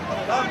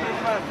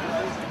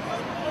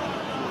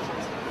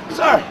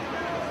 Sir,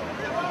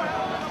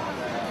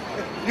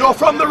 you're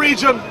from the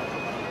region.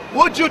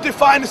 Would you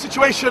define the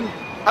situation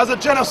as a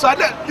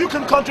genocide? You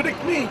can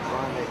contradict me.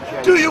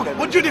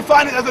 Would you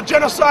define it as a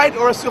genocide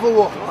or a civil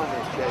war?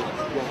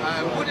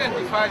 I wouldn't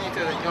define it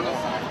as a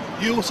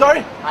genocide. You,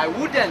 sorry? I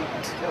wouldn't.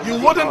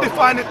 You wouldn't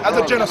define it as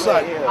a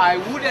genocide? I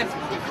wouldn't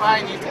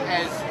define it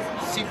as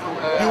civil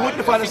You wouldn't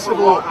define it as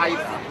civil war?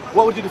 either.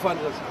 What would you define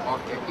it as?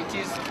 Okay, it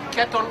is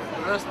cattle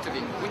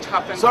rustling, which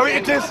happens... Sorry,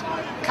 it is?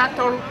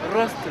 Cattle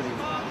rustling,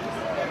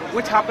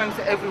 which happens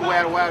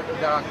everywhere where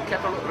there are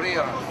cattle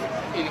rearers.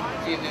 In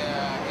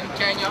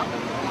Kenya.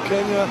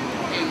 Kenya.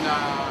 In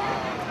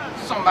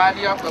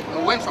Somalia,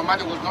 when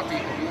Somalia was not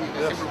in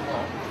the civil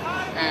war.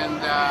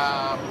 And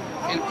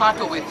in part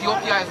of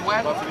Ethiopia as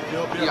well.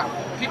 Yeah,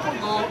 people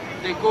go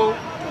to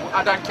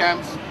other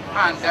camps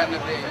and then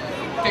they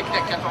take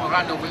their cattle,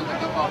 run away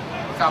with them, or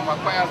some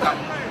acquire some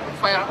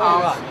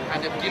firearms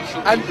and they begin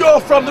shooting. And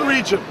you're from the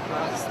region?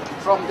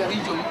 From the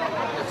region.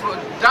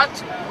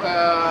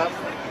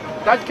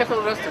 That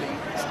cattle rustling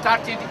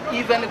started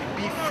even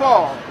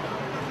before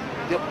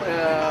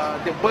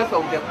the birth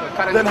of the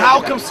current. Then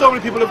how come so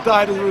many people have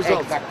died as a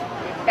result? Exactly.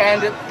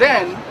 And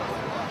then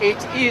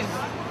it is,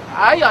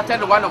 I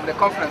attended one of the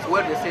conference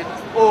where they said,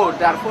 oh,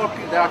 Darfur,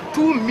 there are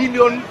 2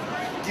 million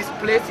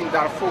displaced in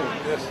Darfur.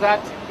 Yes.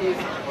 That is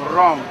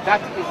wrong.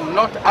 That is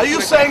not. Are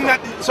you saying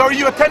that, sorry,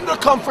 you attended a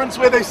conference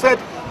where they said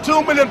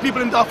 2 million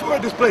people in Darfur are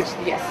displaced?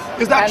 Yes.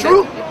 Is that And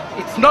true?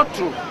 It's not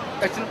true.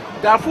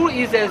 Darfur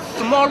is a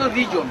small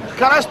region.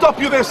 Can I stop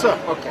you there, sir?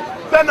 Okay.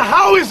 Then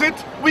how is it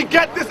we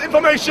get this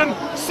information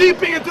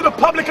seeping into the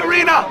public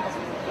arena?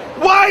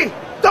 Why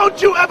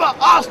don't you ever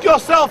ask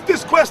yourself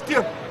this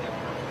question?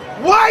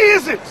 Why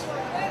is it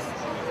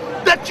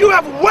that you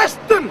have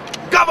Western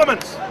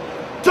governments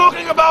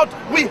talking about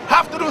we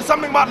have to do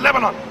something about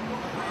Lebanon?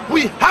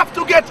 We have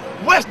to get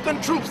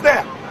Western troops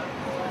there.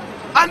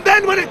 And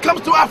then when it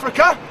comes to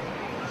Africa,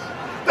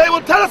 they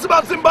will tell us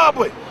about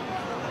Zimbabwe.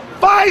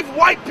 5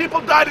 white people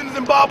died in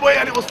Zimbabwe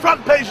and it was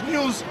front page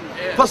news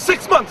for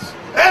 6 months.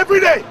 Every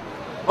day.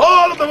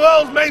 All of the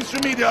world's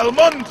mainstream media, Le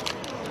Monde,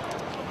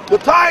 The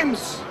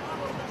Times,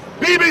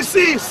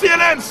 BBC,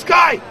 CNN,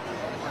 Sky.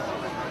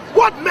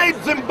 What made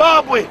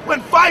Zimbabwe,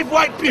 when 5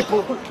 white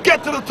people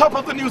get to the top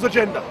of the news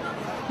agenda?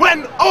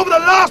 When over the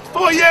last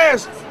 4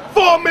 years,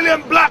 4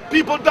 million black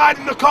people died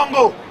in the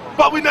Congo,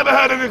 but we never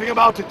heard anything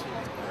about it.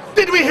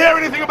 Did we hear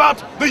anything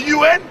about the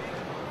UN?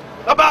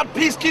 About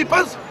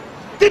peacekeepers?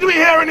 Did we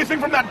hear anything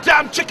from that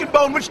damn chicken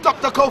bone witch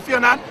Dr. Kofi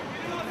Annan?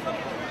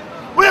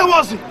 Where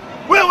was he?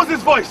 Where was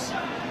his voice?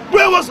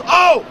 Where was,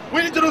 oh,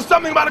 we need to do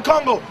something about the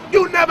Congo?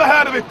 You never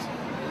heard of it.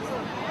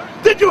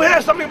 Did you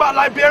hear something about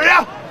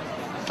Liberia?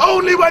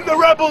 Only when the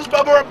rebels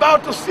were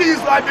about to seize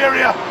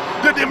Liberia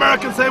did the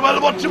Americans say, well,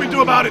 what should we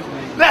do about it?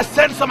 Let's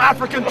send some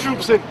African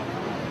troops in.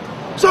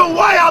 So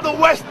why are the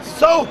West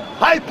so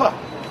hyper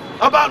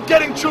about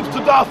getting troops to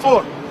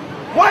Darfur?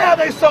 Why are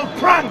they so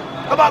prang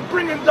about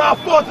bringing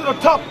Darfur to the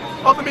top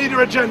of the media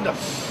agenda?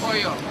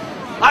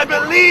 I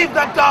believe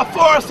that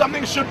Darfur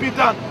something should be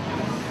done.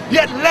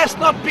 Yet let's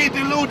not be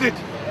deluded.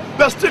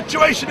 The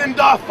situation in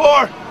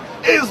Darfur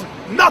is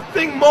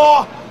nothing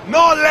more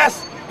nor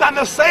less than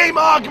the same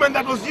argument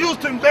that was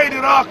used to invade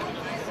Iraq.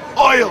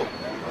 Oil.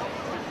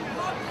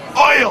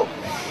 Oil.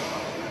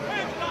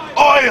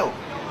 Oil.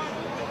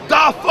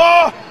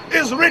 Darfur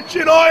is rich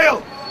in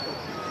oil.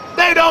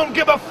 They don't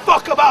give a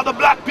fuck about the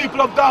black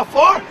people of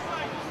Darfur.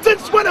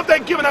 Since when have they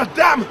given a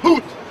damn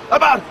hoot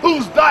about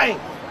who's dying?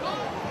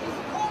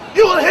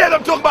 You will hear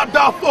them talk about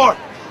Darfur.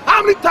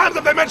 How many times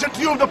have they mentioned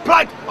to you the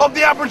plight of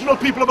the Aboriginal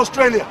people of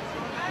Australia?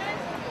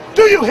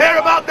 Do you hear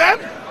about them?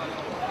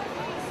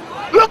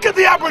 Look at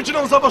the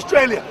Aboriginals of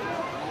Australia.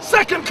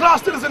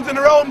 Second-class citizens in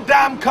their own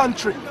damn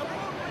country.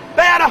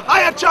 They had a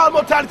higher child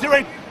mortality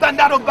rate than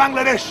that of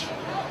Bangladesh.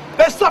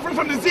 They're suffering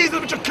from diseases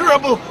which are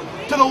curable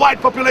to the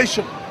white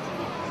population.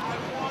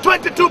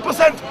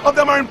 22% of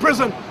them are in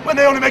prison when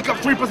they only make up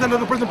 3% of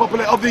the prison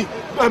population of the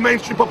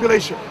mainstream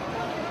population.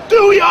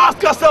 Do we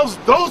ask ourselves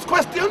those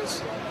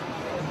questions?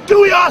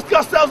 Do we ask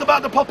ourselves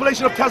about the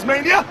population of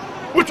Tasmania,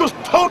 which was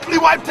totally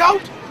wiped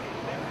out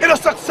in a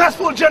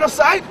successful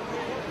genocide?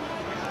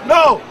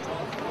 No.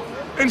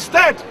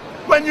 Instead,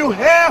 when you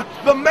hear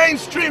the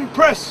mainstream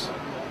press,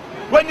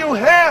 when you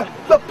hear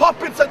the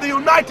puppets at the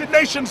United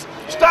Nations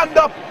stand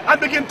up and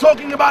begin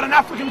talking about an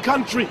African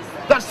country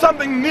that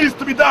something needs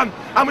to be done,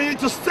 and we need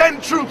to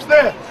send troops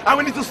there, and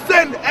we need to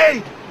send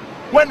aid.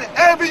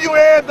 Whenever you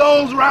hear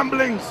those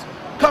ramblings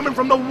coming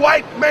from the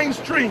white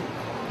mainstream,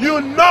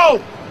 you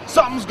know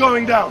something's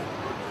going down.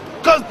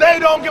 Because they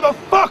don't give a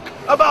fuck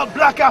about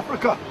black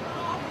Africa.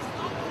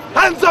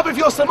 Hands up if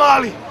you're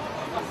Somali.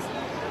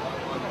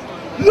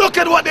 Look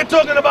at what they're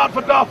talking about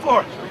for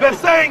Darfur. They're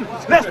saying,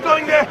 let's go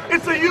in there.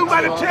 It's a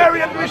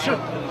humanitarian mission.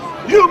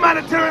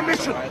 Humanitarian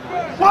mission.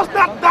 Was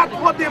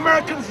that what the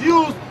Americans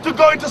used to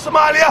go into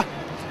Somalia?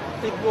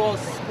 It was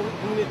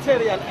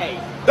humanitarian aid.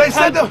 They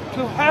said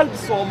to help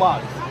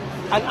Somalia.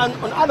 And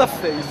on other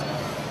things,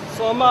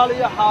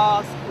 Somalia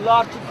has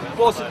large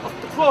deposit of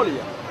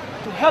petroleum.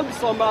 To help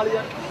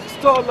Somalia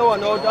store law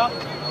and order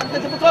and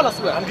get the petrol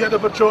as well. And get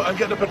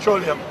the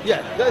petroleum.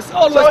 Yeah, there's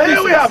always So here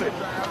business. we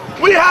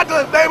have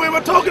it. We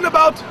were talking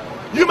about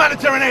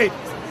humanitarian aid.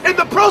 In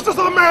the process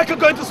of America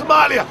going to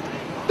Somalia,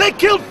 they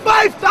killed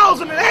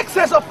 5,000, in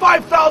excess of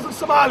 5,000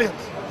 Somalians.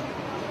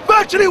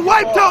 Virtually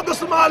wiped out the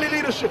Somali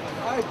leadership.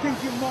 I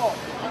think you more.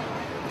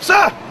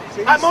 Sir,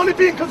 I'm only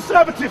being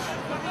conservative.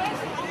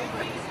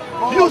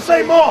 You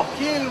say more.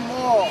 Kill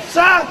more.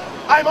 Sir,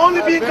 I'm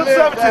only being believe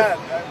conservative. that.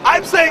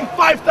 I'm saying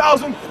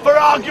 5,000 for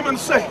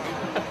argument's sake.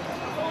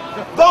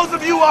 Those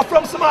of you who are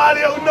from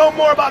Somalia who know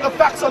more about the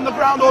facts on the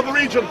ground or the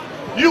region,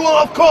 you will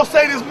of course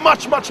say it is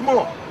much, much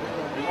more.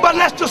 But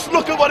let's just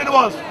look at what it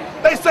was.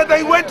 They said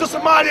they went to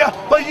Somalia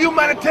for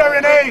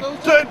humanitarian aid,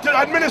 to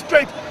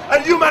administrate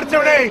a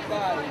humanitarian aid.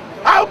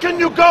 How can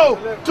you go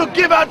to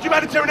give out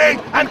humanitarian aid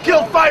and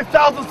kill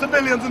 5,000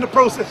 civilians in the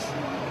process?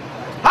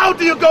 How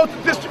do you go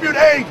to distribute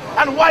aid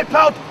and wipe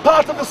out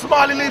part of the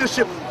Somali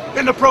leadership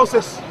in the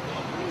process?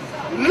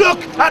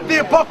 Look at the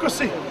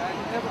hypocrisy.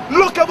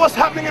 Look at what's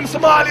happening in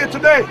Somalia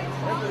today.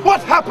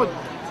 What happened?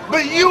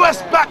 The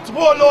US-backed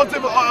warlords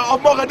of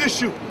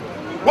Mogadishu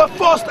were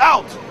forced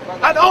out.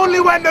 And only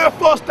when they're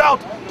forced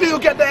out do you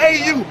get the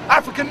AU,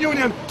 African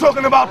Union,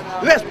 talking about,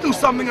 let's do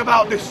something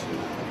about this.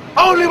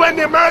 Only when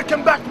the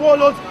American-backed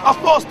warlords are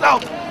forced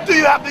out do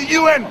you have the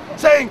UN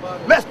saying,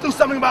 let's do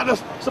something about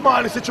this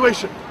Somali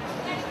situation.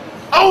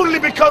 Only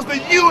because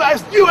the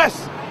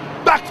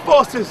US-backed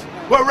forces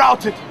were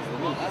routed.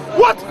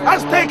 What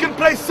has taken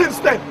place since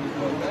then?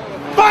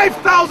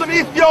 5,000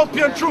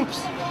 Ethiopian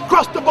troops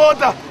crossed the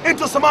border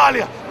into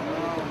Somalia.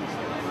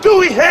 Do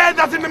we hear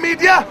that in the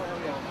media?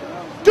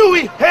 Do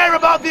we hear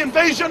about the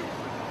invasion?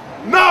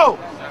 No.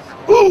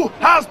 Who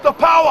has the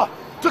power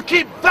to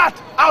keep that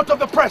out of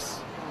the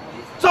press?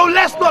 So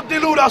let's not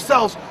delude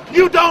ourselves.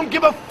 You don't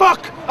give a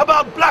fuck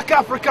about black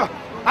Africa,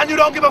 and you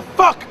don't give a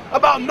fuck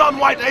about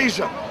non-white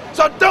Asia.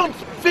 So don't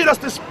feed us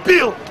this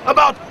spiel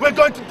about we're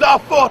going to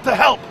Darfur to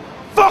help.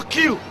 Fuck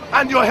you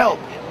and your help.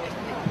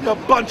 You're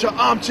a bunch of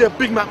armchair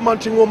Big Mac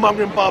munching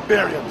warmongering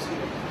barbarians.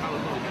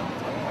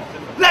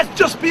 Let's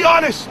just be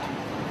honest.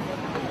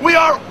 We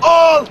are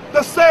all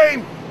the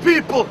same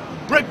people,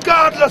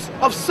 regardless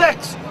of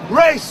sex,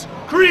 race,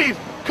 creed,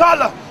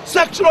 color,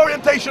 sexual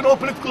orientation, or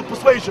political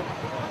persuasion.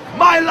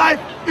 My life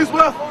is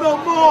worth no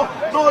more,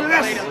 no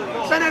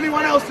less than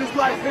anyone else's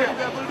life here.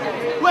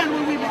 When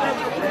will we be able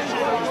to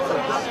appreciate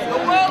the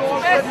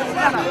world's best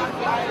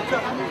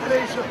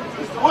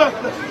is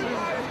worthless,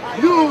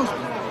 used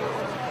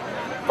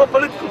for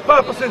political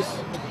purposes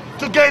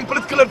to gain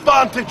political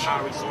advantage.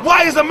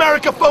 Why is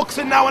America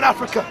focusing now on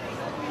Africa?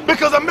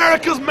 Because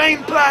America's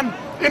main plan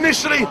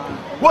initially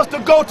was to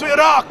go to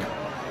Iraq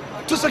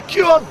to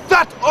secure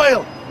that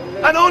oil.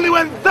 And only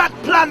when that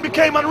plan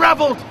became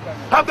unraveled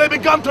have they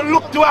begun to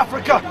look to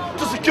Africa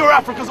to secure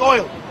Africa's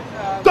oil.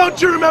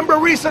 Don't you remember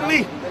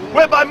recently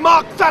whereby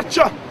Mark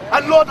Thatcher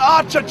and Lord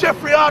Archer,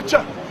 Jeffrey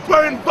Archer,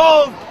 were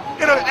involved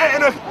in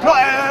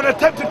an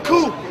attempted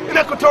coup in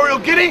Equatorial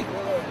Guinea?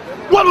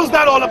 What was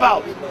that all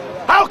about?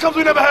 How come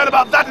we never heard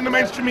about that in the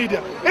mainstream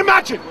media?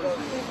 Imagine!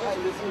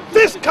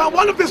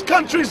 One of this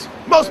country's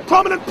most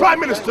prominent prime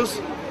ministers,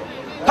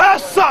 her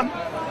son,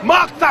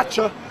 Mark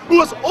Thatcher, who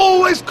was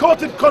always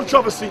caught in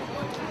controversy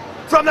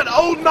from that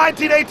old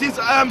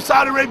 1980s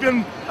Saudi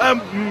Arabian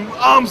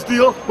arms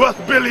deal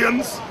worth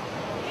billions.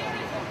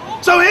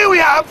 So here we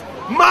have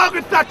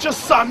Margaret Thatcher's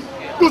son,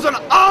 who's an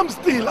arms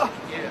dealer,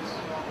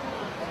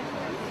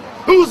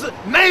 whose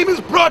name is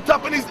brought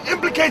up and he's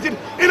implicated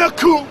in a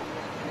coup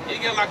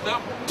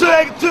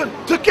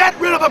to get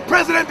rid of a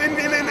president in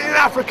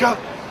Africa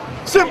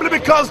simply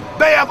because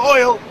they have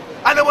oil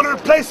and they want to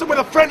replace him with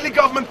a friendly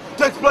government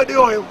to exploit the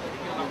oil.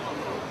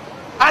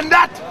 And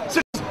that,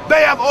 since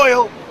they have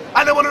oil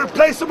and they want to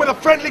replace him with a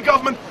friendly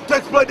government to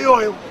exploit the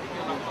oil.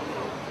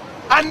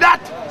 And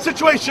that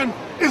situation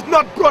is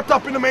not brought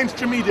up in the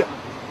mainstream media.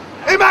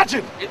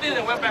 Imagine! It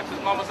didn't went back to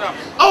his mama's house.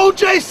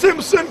 O.J.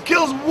 Simpson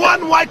kills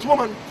one white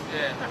woman.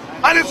 Yeah.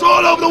 And it's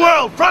all over the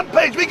world. Front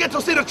page, we get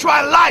to see the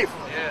trial live.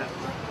 Yeah.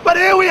 But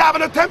here we have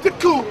an attempted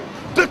coup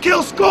to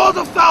kill scores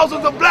of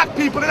thousands of black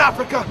people in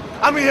Africa,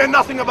 and we hear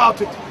nothing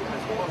about it.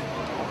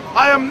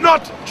 I am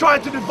not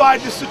trying to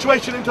divide this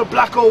situation into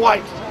black or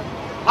white.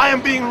 I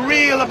am being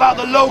real about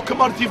the low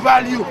commodity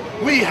value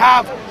we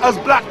have as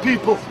black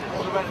people.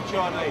 What about the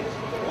Chinese?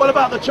 What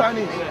about the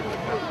Chinese?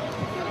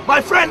 My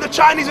friend, the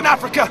Chinese in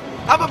Africa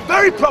have a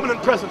very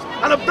prominent presence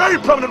and a very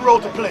prominent role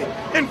to play.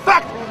 In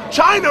fact,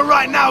 China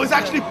right now is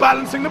actually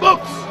balancing the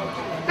books.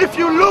 If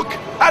you look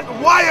at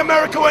why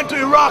America went to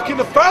Iraq in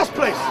the first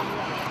place,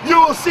 you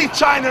will see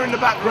China in the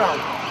background.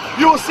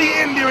 You will see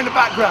India in the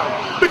background.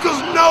 Because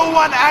no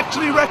one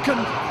actually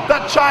reckoned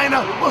that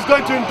China was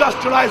going to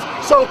industrialize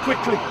so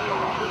quickly.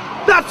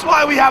 That's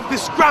why we have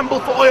this scramble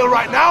for oil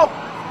right now.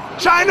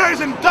 China is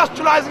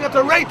industrializing at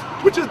a rate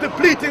which is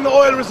depleting the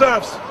oil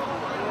reserves.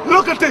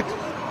 Look at it.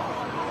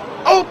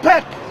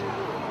 OPEC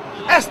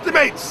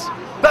estimates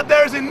that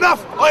there is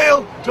enough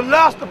oil to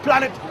last the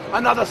planet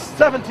another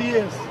 70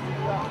 years.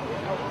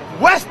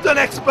 Western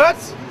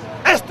experts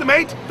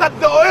estimate that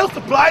the oil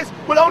supplies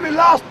will only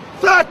last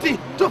 30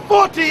 to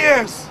 40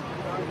 years.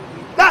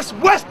 That's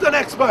Western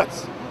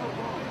experts.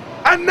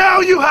 And now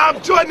you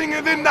have joining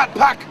within that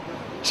pack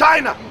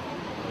China,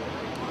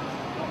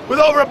 with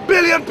over 1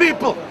 billion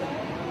people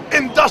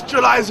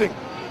industrializing.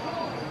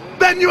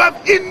 Then you have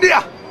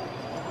India,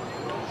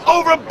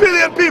 over 1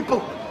 billion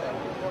people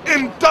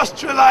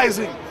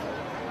industrializing.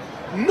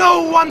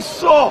 No one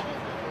foresaw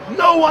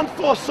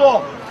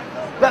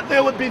that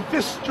there would be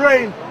this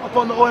strain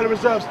upon the oil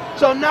reserves.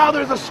 So now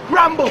there's a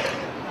scramble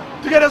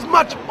to get as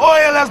much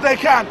oil as they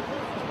can.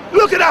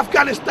 Look at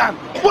Afghanistan.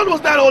 What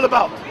was that all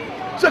about?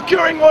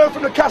 Securing oil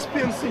from the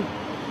Caspian Sea.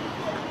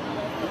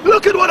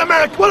 Look at what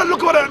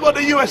what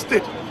the US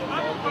did.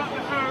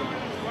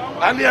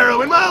 And the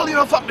heroin, well, you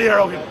know, fuck the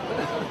heroin.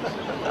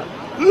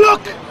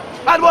 Look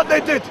at what they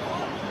did.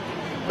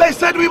 They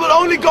said we will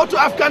only go to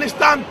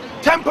Afghanistan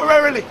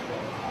temporarily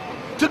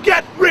to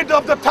get rid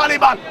of the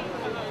Taliban.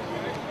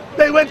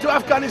 They went to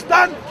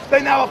Afghanistan,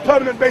 they now have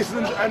permanent bases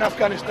in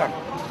Afghanistan.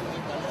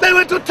 They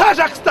went to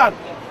Tajikistan,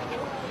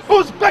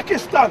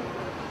 Uzbekistan,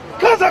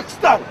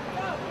 Kazakhstan,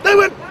 they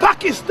went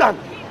Pakistan,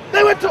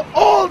 they went to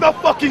all the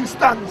fucking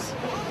stands.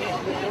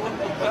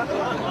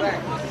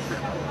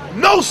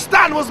 No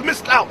stand was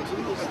missed out.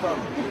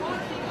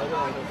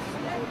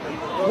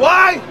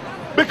 Why?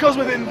 Because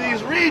within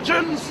these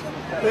regions,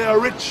 they are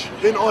rich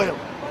in oil.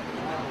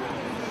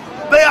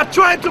 They are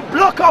trying to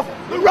block off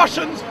the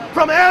Russians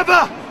from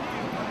ever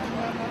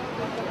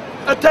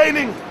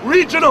attaining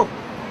regional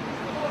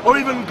or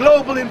even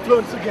global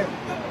influence again.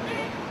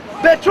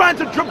 They're trying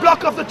to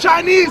block off the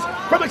Chinese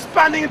from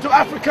expanding into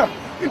Africa,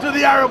 into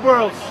the Arab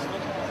world.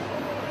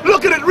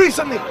 Look at it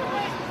recently.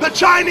 The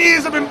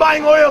Chinese have been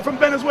buying oil from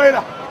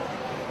Venezuela.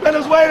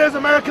 Venezuela is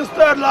America's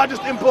 3rd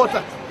largest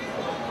importer.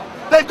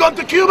 They've gone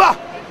to Cuba.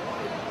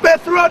 They're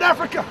throughout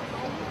Africa.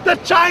 The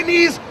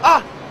Chinese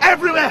are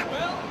everywhere,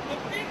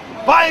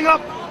 buying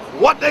up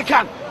what they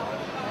can.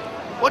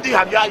 What do you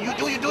have?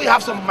 Do you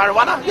have some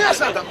marijuana? Yes,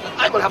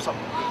 I will have some.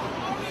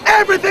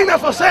 Everything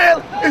that's for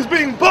sale is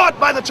being bought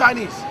by the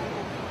Chinese.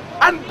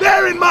 And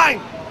bear in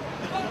mind,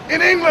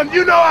 in England,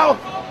 you know how,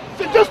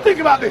 so just think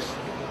about this.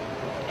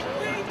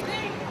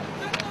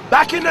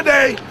 Back in the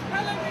day,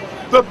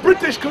 the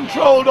British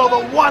controlled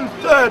over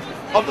 1/3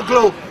 of the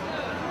globe.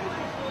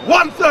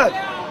 1/3.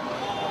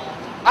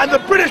 And the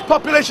British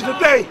population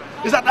today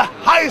is at the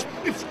highest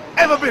it's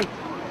ever been.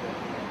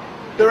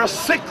 There are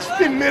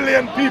 60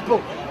 million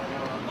people.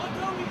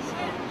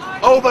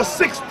 Over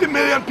 60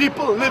 million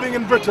people living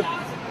in Britain.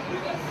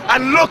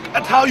 And look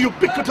at how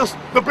ubiquitous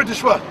the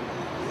British were.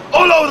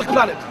 All over the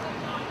planet.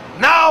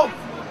 Now,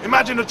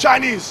 imagine the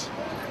Chinese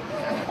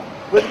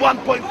with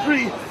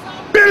 1.3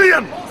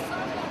 billion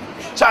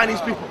Chinese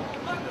people.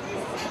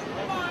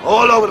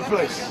 All over the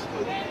place.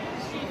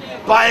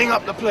 Buying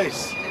up the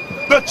place.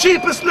 The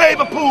cheapest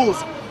labor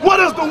pools. What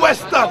has the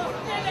West done?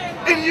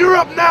 In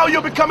Europe now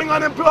you're becoming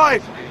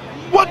unemployed.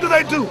 What do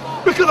they do?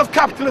 Because of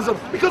capitalism,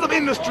 because of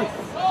industry.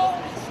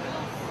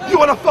 You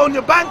want to phone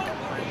your bank?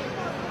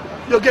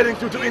 You're getting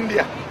through to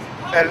India.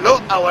 Hello,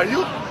 how are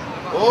you?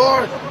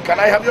 Or can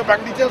I have your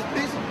bank details,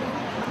 please?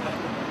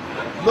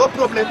 No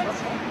problem.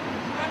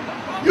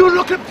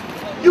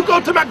 You go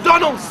to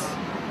McDonald's,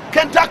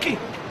 Kentucky.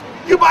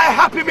 You buy a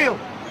Happy Meal.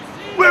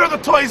 Where are the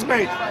toys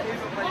made?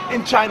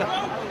 In China.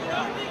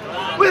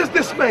 Where's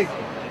this made?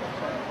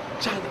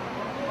 China.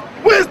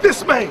 Where's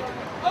this made?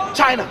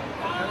 China.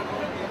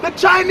 The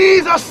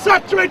Chinese are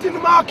saturating the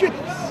markets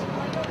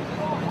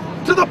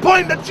to the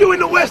point that you in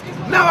the West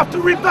now have to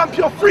revamp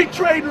your free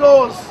trade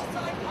laws.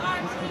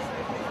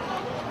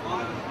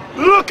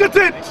 Look at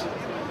it.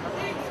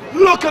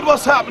 Look at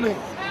what's happening.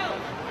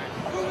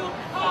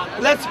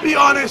 Let's be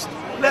honest.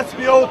 Let's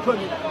be open.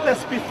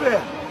 Let's be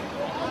fair.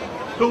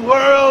 The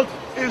world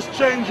is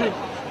changing.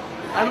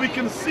 And we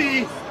can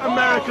see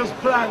America's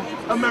plan,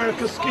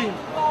 America's scheme.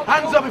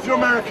 Hands up if you're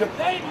American.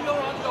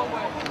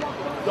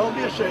 Don't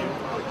be ashamed.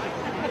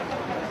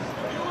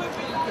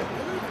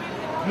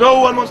 No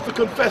one wants to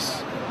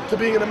confess to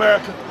being an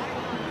American,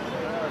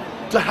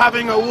 to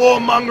having a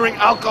warmongering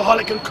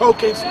alcoholic and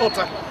cocaine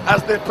snorter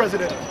as their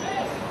president.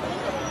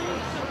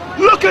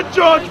 Look at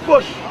George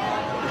Bush,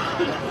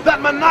 that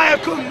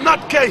maniacal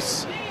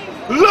nutcase.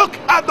 Look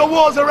at the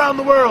wars around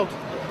the world.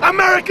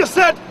 America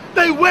said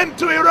they went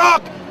to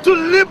Iraq to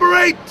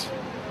liberate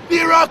the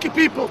Iraqi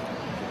people.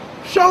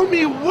 Show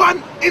me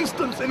one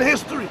instance in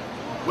history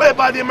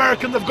whereby the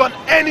Americans have gone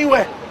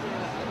anywhere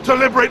to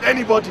liberate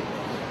anybody.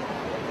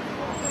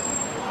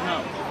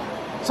 No.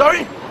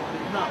 Sorry?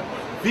 No.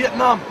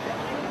 Vietnam.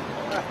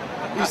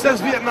 He says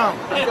Vietnam.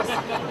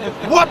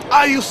 What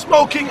are you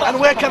smoking and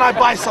where can I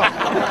buy some?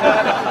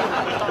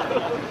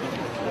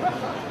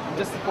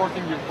 Just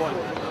supporting your point.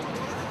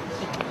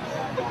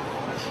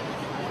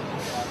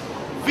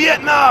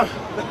 Vietnam.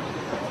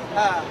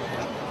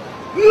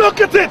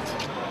 Look at it.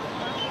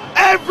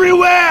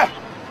 Everywhere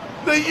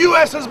the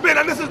US has been,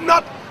 and this is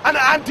not an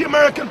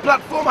anti-American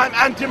platform, I'm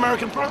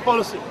anti-American foreign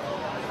policy.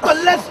 But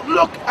let's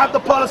look at the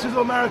policies of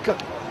America.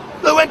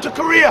 They went to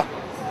Korea,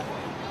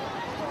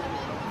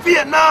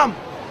 Vietnam,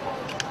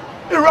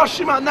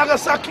 Hiroshima,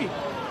 Nagasaki,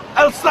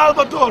 El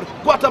Salvador,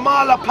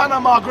 Guatemala,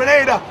 Panama,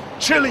 Grenada,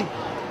 Chile,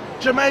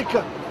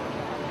 Jamaica.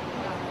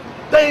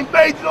 They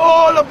invaded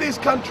all of these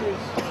countries.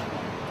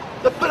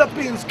 The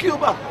Philippines,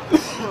 Cuba.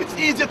 It's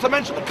easier to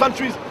mention the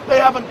countries they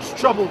haven't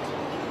troubled.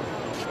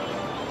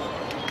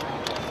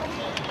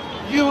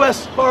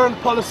 US foreign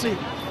policy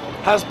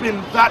has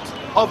been that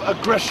of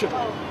aggression.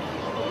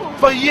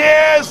 For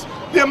years,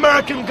 the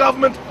American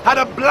government had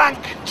a blank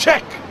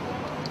check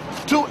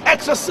to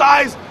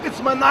exercise its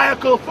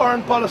maniacal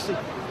foreign policy.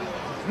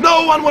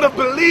 No one would have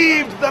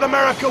believed that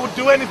America would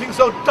do anything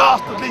so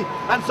dastardly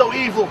and so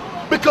evil,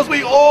 because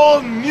we all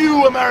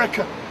knew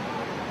America.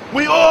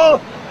 We all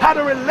had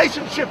a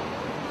relationship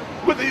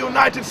with the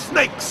United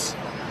Snakes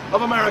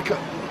of America.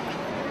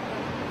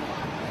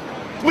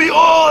 We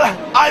all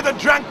either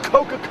drank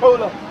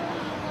Coca-Cola.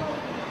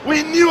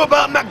 We knew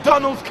about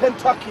McDonald's,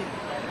 Kentucky.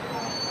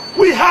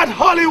 We had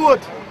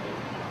Hollywood.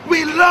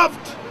 We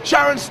loved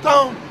Sharon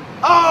Stone.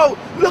 Oh,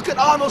 look at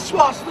Arnold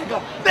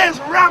Schwarzenegger. There's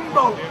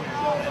Rambo.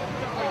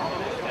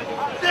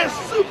 There's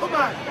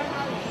Superman.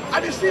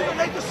 And you see the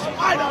latest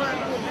Spider-Man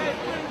movie.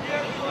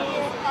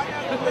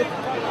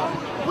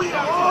 We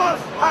all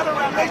had a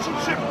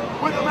relationship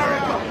with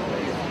America.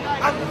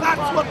 And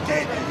that's what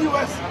gave the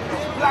US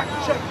its blank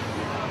check.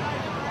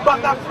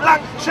 But that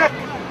blank check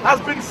has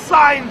been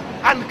signed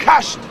and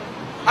cashed,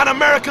 and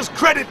America's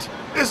credit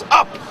is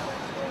up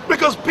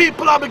because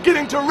people are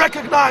beginning to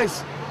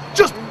recognize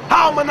just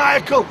how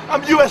maniacal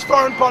US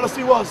foreign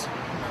policy was,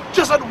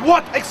 just at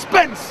what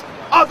expense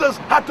others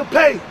had to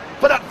pay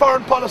for that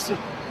foreign policy.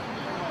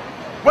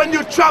 When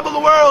you travel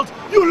the world,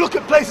 you look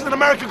at places in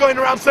America going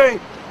around saying,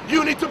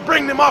 you need to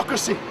bring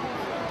democracy.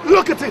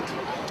 Look at it.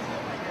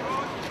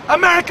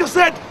 America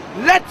said,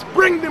 let's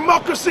bring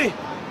democracy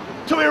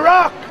to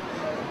Iraq.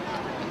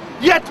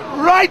 Yet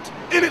right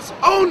in its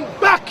own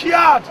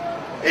backyard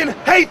in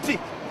Haiti,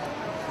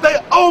 they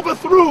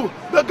overthrew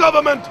the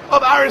government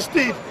of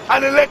Aristide,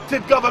 an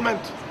elected government,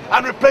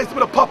 and replaced it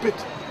with a puppet.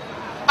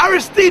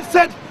 Aristide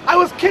said, I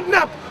was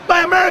kidnapped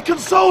by American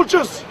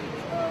soldiers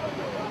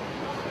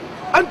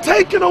and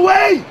taken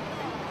away.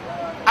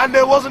 And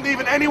there wasn't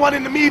even anyone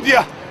in the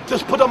media to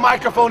put a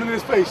microphone in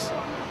his face.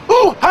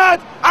 Who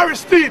heard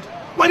Aristide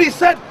when he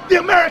said, the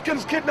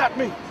Americans kidnapped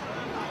me?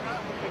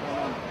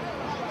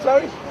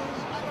 Sorry?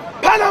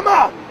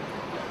 Panama!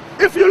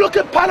 If you look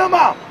at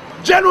Panama,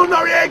 General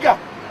Noriega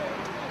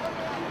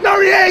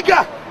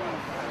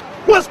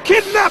was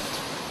kidnapped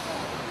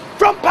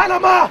from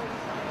Panama,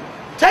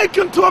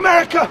 taken to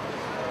America.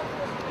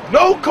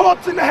 No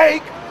courts in The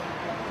Hague,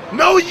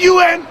 no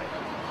UN,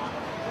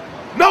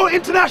 no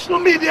international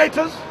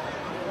mediators.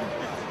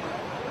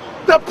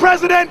 The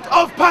president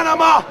of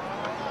Panama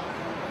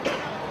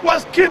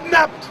was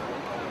kidnapped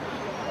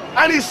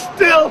and he's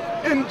still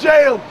in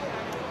jail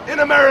in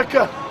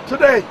America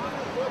today.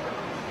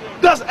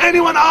 Does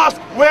anyone ask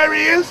where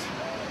he is?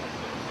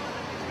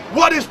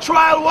 What his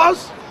trial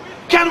was?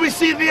 Can we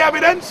see the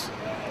evidence?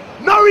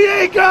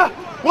 Noriega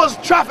was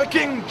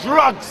trafficking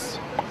drugs.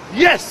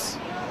 Yes.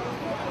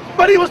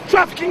 But he was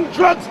trafficking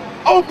drugs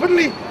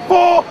openly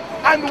for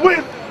and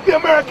with the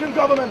American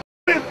government.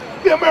 With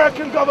the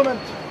American government.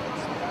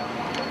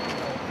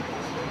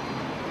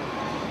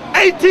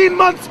 18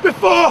 months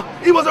before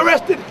he was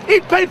arrested, he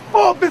paid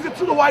 4 visits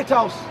to the White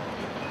House.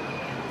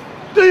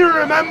 Do you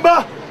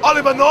remember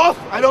Oliver North?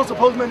 I don't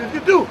suppose many of you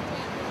do.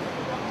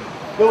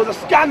 There was a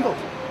scandal.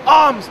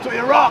 Arms to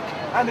Iraq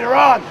and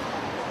Iran.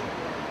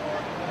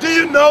 Do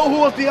you know who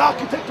was the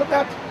architect of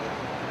that?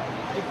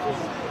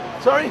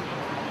 Sorry?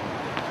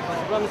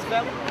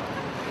 Rumsfeld?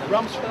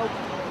 Rumsfeld?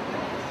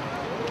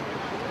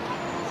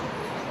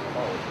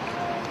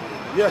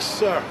 Yes,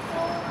 sir.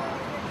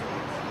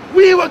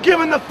 We were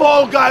given the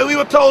fall guy. We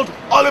were told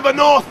Oliver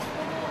North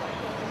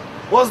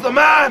was the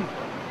man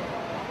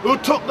who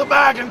took the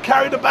bag and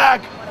carried the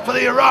bag for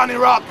the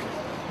Iran-Iraq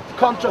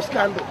Contra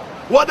scandal.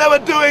 What they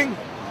were doing,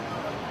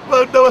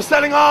 well, they were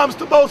selling arms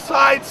to both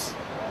sides.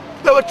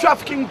 They were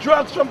trafficking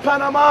drugs from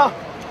Panama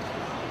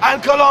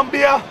and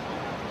Colombia.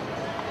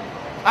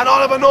 And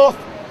Oliver North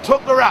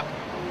took the rap.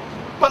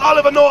 But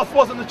Oliver North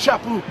wasn't the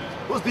chap who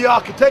was the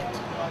architect.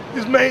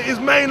 His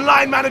main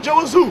line manager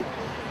was who?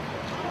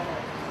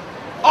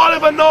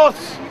 Oliver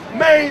North's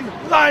main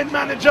line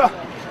manager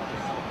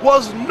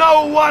was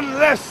no one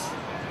less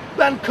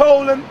than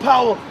Colin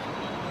Powell.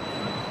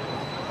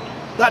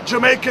 that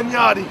Jamaican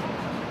yardie.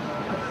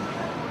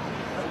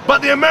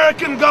 But the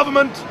American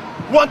government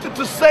wanted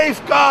to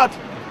safeguard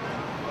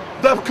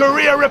the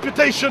career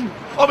reputation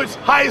of its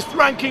highest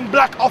ranking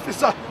black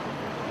officer.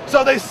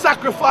 So they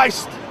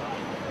sacrificed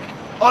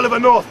Oliver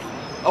North,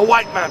 a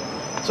white man.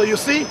 So you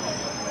see,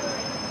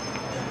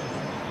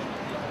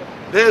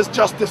 there's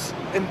justice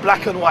in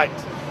black and white.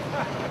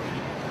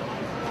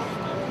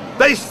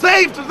 They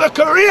saved the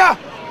career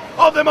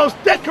of the most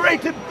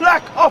decorated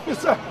black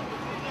officer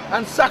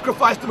and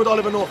sacrificed him with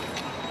Oliver North.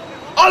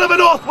 Oliver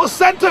North was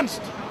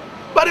sentenced.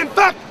 But in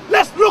fact,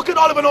 let's look at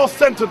Oliver North's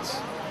sentence.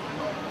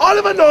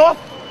 Oliver North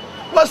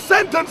was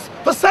sentenced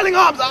for selling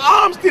arms, an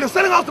arms dealer,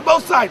 selling arms to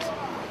both sides.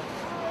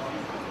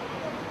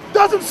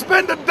 Doesn't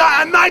spend a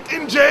night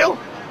in jail,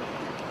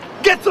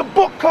 gets a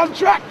book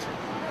contract,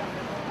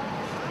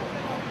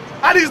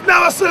 and he's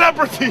now a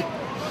celebrity.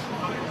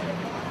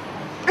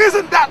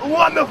 Isn't that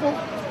wonderful?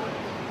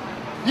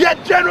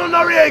 Yet General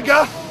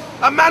Noriega,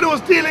 a man who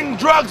was dealing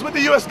drugs with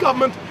the US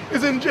government,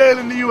 is in jail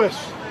in the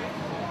US.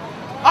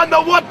 Under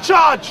what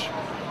charge?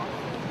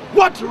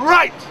 What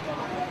right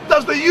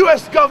does the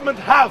US government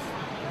have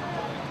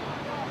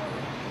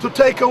to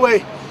take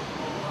away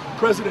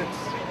presidents?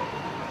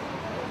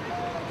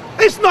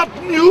 It's not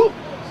new.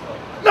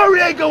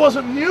 Noriega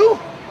wasn't new.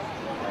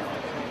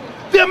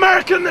 The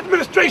American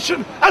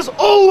administration has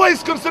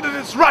always considered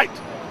its right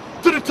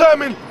to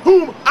determine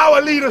whom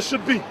our leaders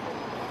should be.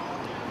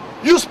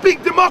 You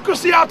speak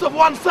democracy out of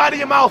one side of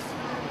your mouth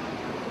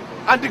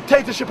and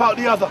dictatorship out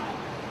the other.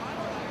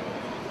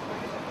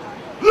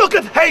 Look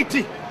at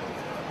Haiti,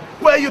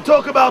 where you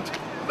talk about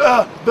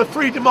the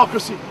free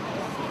democracy.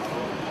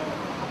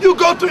 You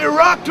go to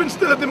Iraq to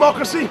instill a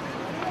democracy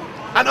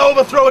and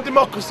overthrow a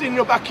democracy in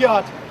your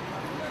backyard.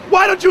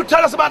 Why don't you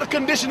tell us about the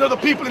condition of the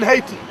people in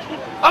Haiti,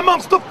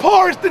 amongst the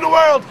poorest in the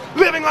world,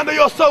 living under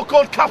your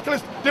so-called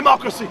capitalist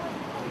democracy?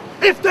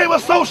 If they were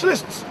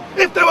socialists,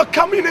 if they were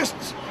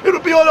communists, it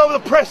would be all over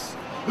the press.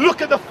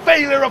 Look at the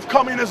failure of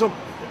communism.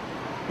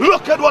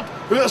 Look at what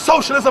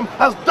socialism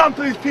has done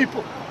to these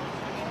people.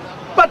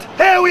 But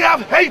here we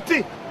have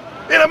Haiti,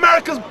 in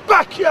America's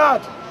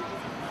backyard,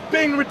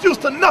 being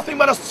reduced to nothing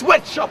but a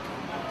sweatshop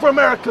for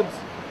Americans.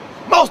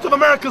 Most of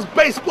America's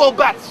baseball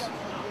bats,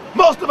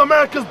 most of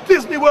America's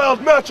Disney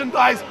World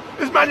merchandise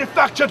is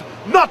manufactured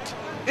not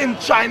in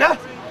China,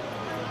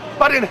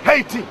 but in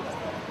Haiti,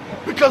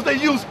 because they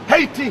use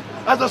Haiti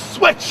as a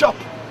sweatshop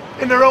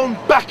in their own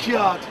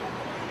backyard.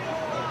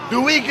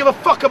 Do we give a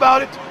fuck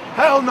about it?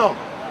 Hell no.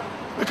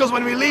 Because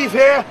when we leave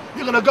here,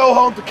 you're gonna go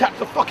home to catch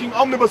the fucking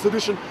omnibus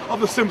edition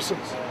of The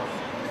Simpsons.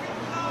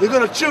 You're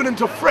gonna tune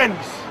into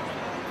Friends,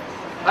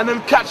 and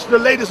then catch the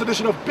latest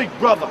edition of Big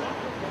Brother.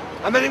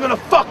 And then you're gonna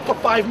fuck for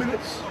 5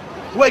 minutes,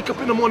 wake up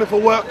in the morning for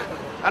work,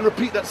 and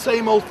repeat that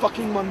same old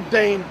fucking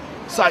mundane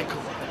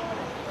cycle.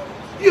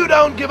 You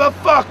don't give a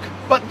fuck,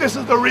 but this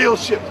is the real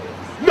shit.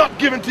 Not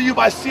given to you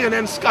by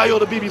CNN, Sky, or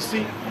the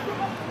BBC,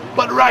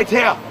 but right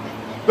here.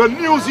 The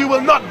news you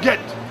will not get.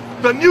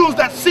 The news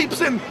that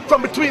seeps in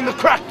from between the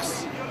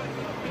cracks.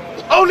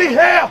 Only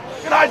here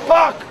in Hyde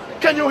Park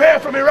can you hear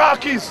from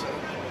Iraqis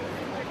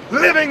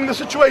living the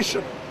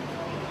situation,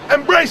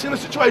 embracing the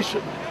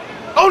situation.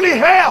 Only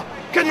here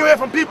can you hear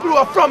from people who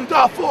are from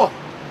Darfur,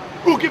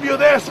 who give you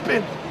their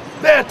spin,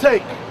 their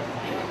take.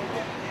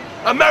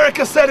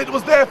 America said it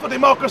was there for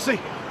democracy.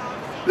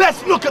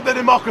 Let's look at the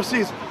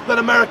democracies that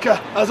America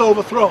has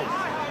overthrown.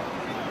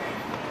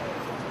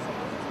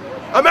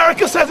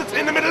 America says it's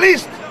in the Middle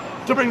East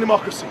to bring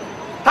democracy.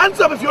 Hands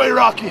up if you're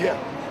Iraqi here.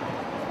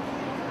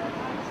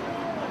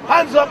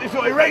 Hands up if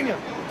you're Iranian.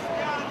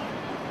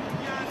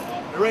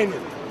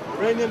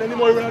 Iranian, any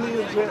more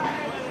Iranians here?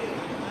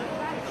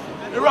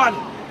 Iran.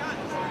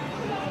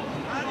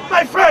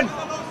 My friend,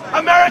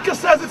 America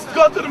says it's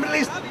gone to the Middle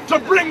East to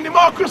bring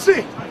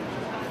democracy.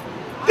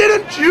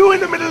 Didn't you in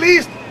the Middle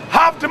East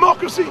have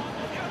democracy?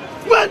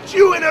 Weren't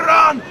you in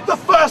Iran the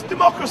first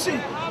democracy?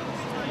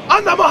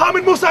 Under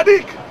Mohammed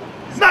Mossadegh,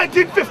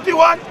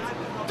 1951,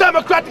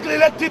 democratically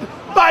elected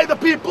by the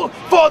people,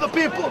 for the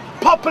people,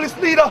 populist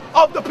leader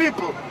of the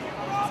people.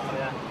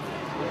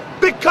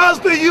 Because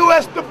the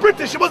US, the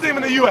British, it wasn't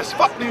even the US,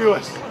 fuck the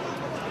US.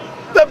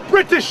 The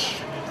British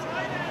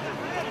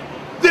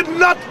did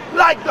not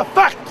like the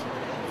fact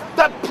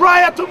that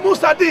prior to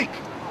Mossadegh,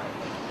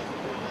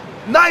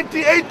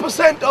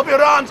 98% of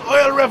Iran's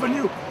oil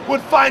revenue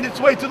would find its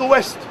way to the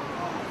West.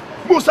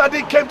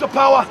 Mossadegh came to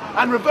power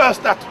and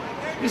reversed that.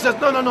 He says,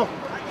 no,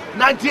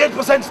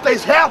 98%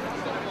 stays here,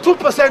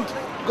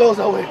 2% goes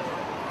away.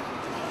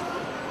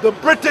 The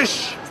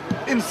British,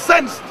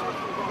 incensed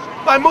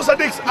by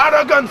Mossadegh's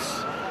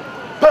arrogance,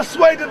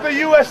 persuaded the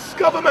US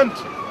government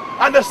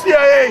and the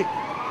CIA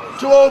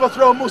to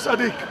overthrow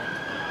Mossadegh.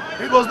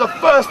 It was the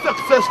first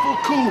successful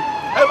coup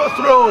ever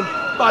thrown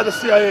by the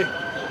CIA.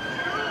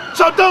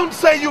 So don't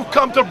say you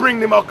come to bring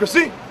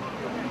democracy,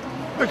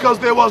 because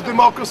there was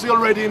democracy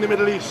already in the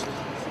Middle East.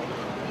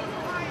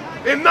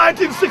 In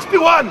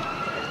 1961,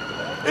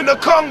 in the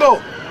Congo,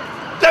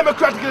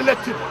 democratically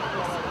elected,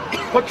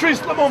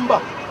 Patrice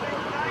Lumumba,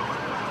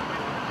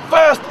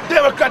 first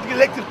democratically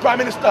elected Prime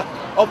Minister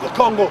of the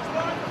Congo.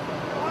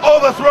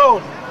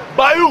 Overthrown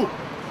by who?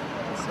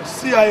 The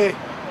CIA.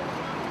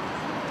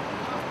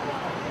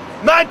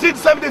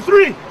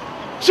 1973,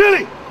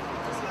 Chile.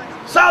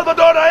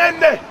 Salvador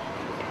Allende,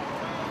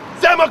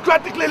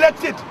 democratically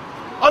elected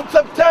on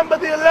September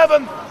the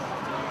 11th,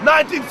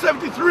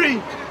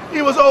 1973.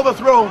 He was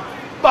overthrown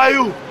by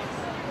who?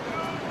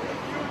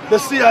 The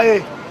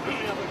CIA.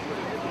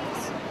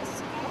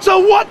 So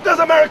what does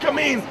America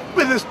mean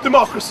with this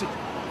democracy?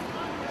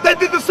 They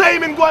did the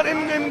same in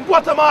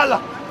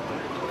Guatemala,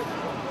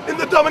 in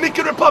the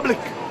Dominican Republic,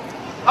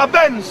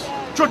 Arbenz,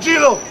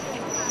 Trujillo.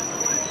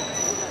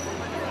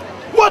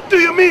 What do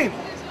you mean?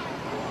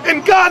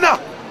 In Ghana,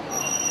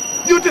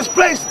 you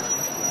displaced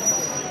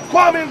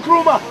Kwame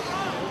Nkrumah.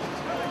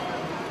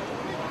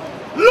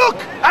 Look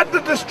at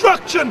the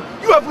destruction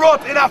you have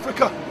wrought in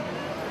Africa.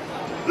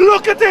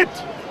 Look at it.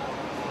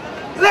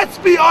 Let's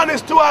be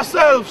honest to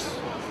ourselves.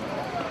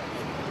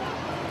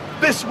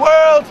 This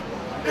world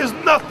is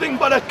nothing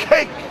but a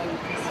cake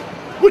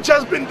which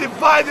has been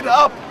divided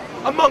up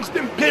amongst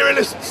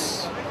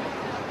imperialists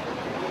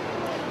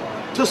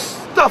to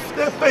stuff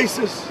their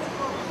faces.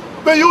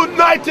 The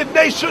United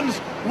Nations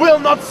will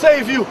not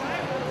save you.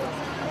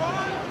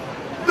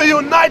 The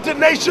United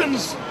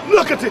Nations,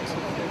 look at it.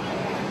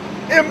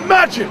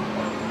 Imagine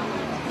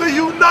the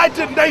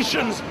United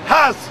Nations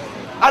has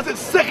as its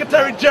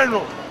Secretary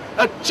General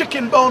a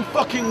chicken bone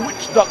fucking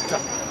witch doctor,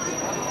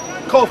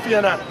 Kofi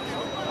Annan.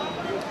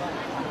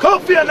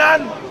 Kofi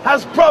Annan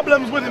has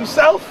problems with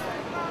himself,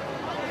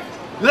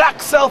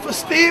 lacks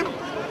self-esteem,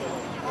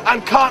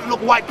 and can't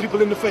look white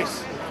people in the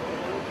face.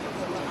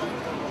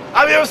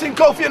 Have you ever seen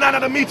Kofi Annan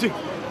at a meeting?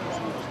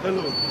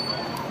 Hello.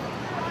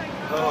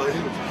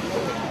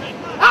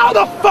 How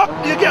the fuck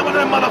do you get one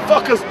of them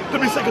motherfuckers to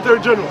be Secretary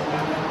General?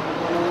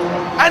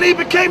 And he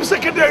became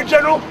Secretary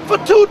General for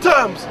 2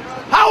 terms.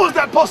 How is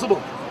that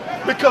possible?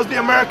 Because the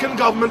American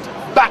government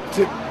backed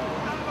him.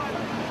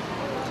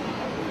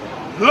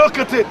 Look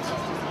at it.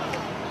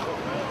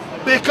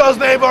 Because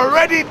they've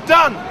already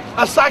done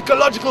a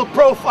psychological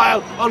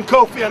profile on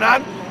Kofi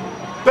Annan.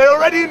 They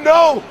already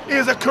know he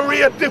is a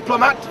career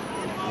diplomat.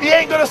 He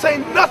ain't gonna say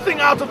nothing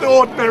out of the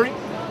ordinary.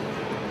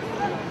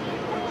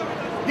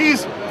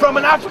 He's from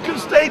an African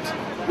state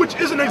which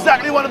isn't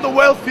exactly one of the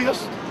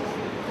wealthiest,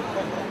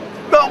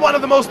 not one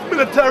of the most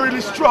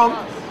militarily strong.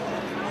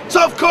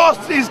 So of course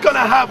he's gonna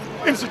have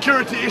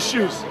insecurity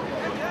issues.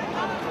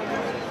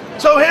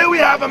 So here we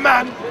have a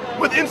man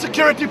with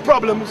insecurity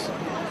problems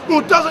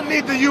who doesn't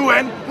need the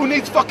UN, who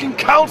needs fucking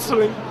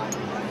counseling.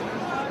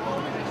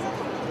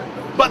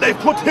 But they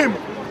put him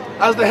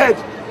as the head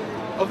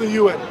of the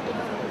UN.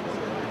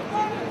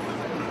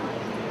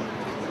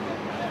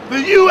 The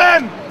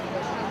UN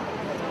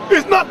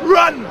is not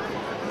run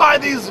by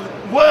these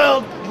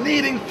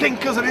world-leading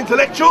thinkers and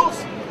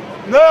intellectuals.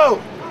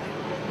 No,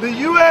 the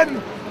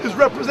UN is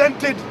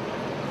represented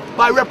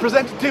by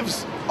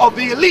representatives of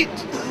the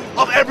elite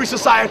of every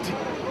society.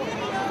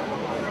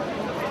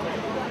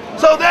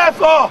 So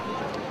therefore,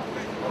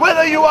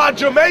 whether you are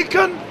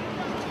Jamaican,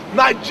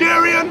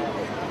 Nigerian,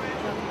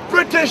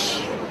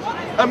 British,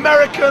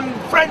 American,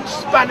 French,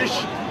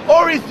 Spanish,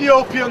 or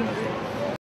Ethiopian,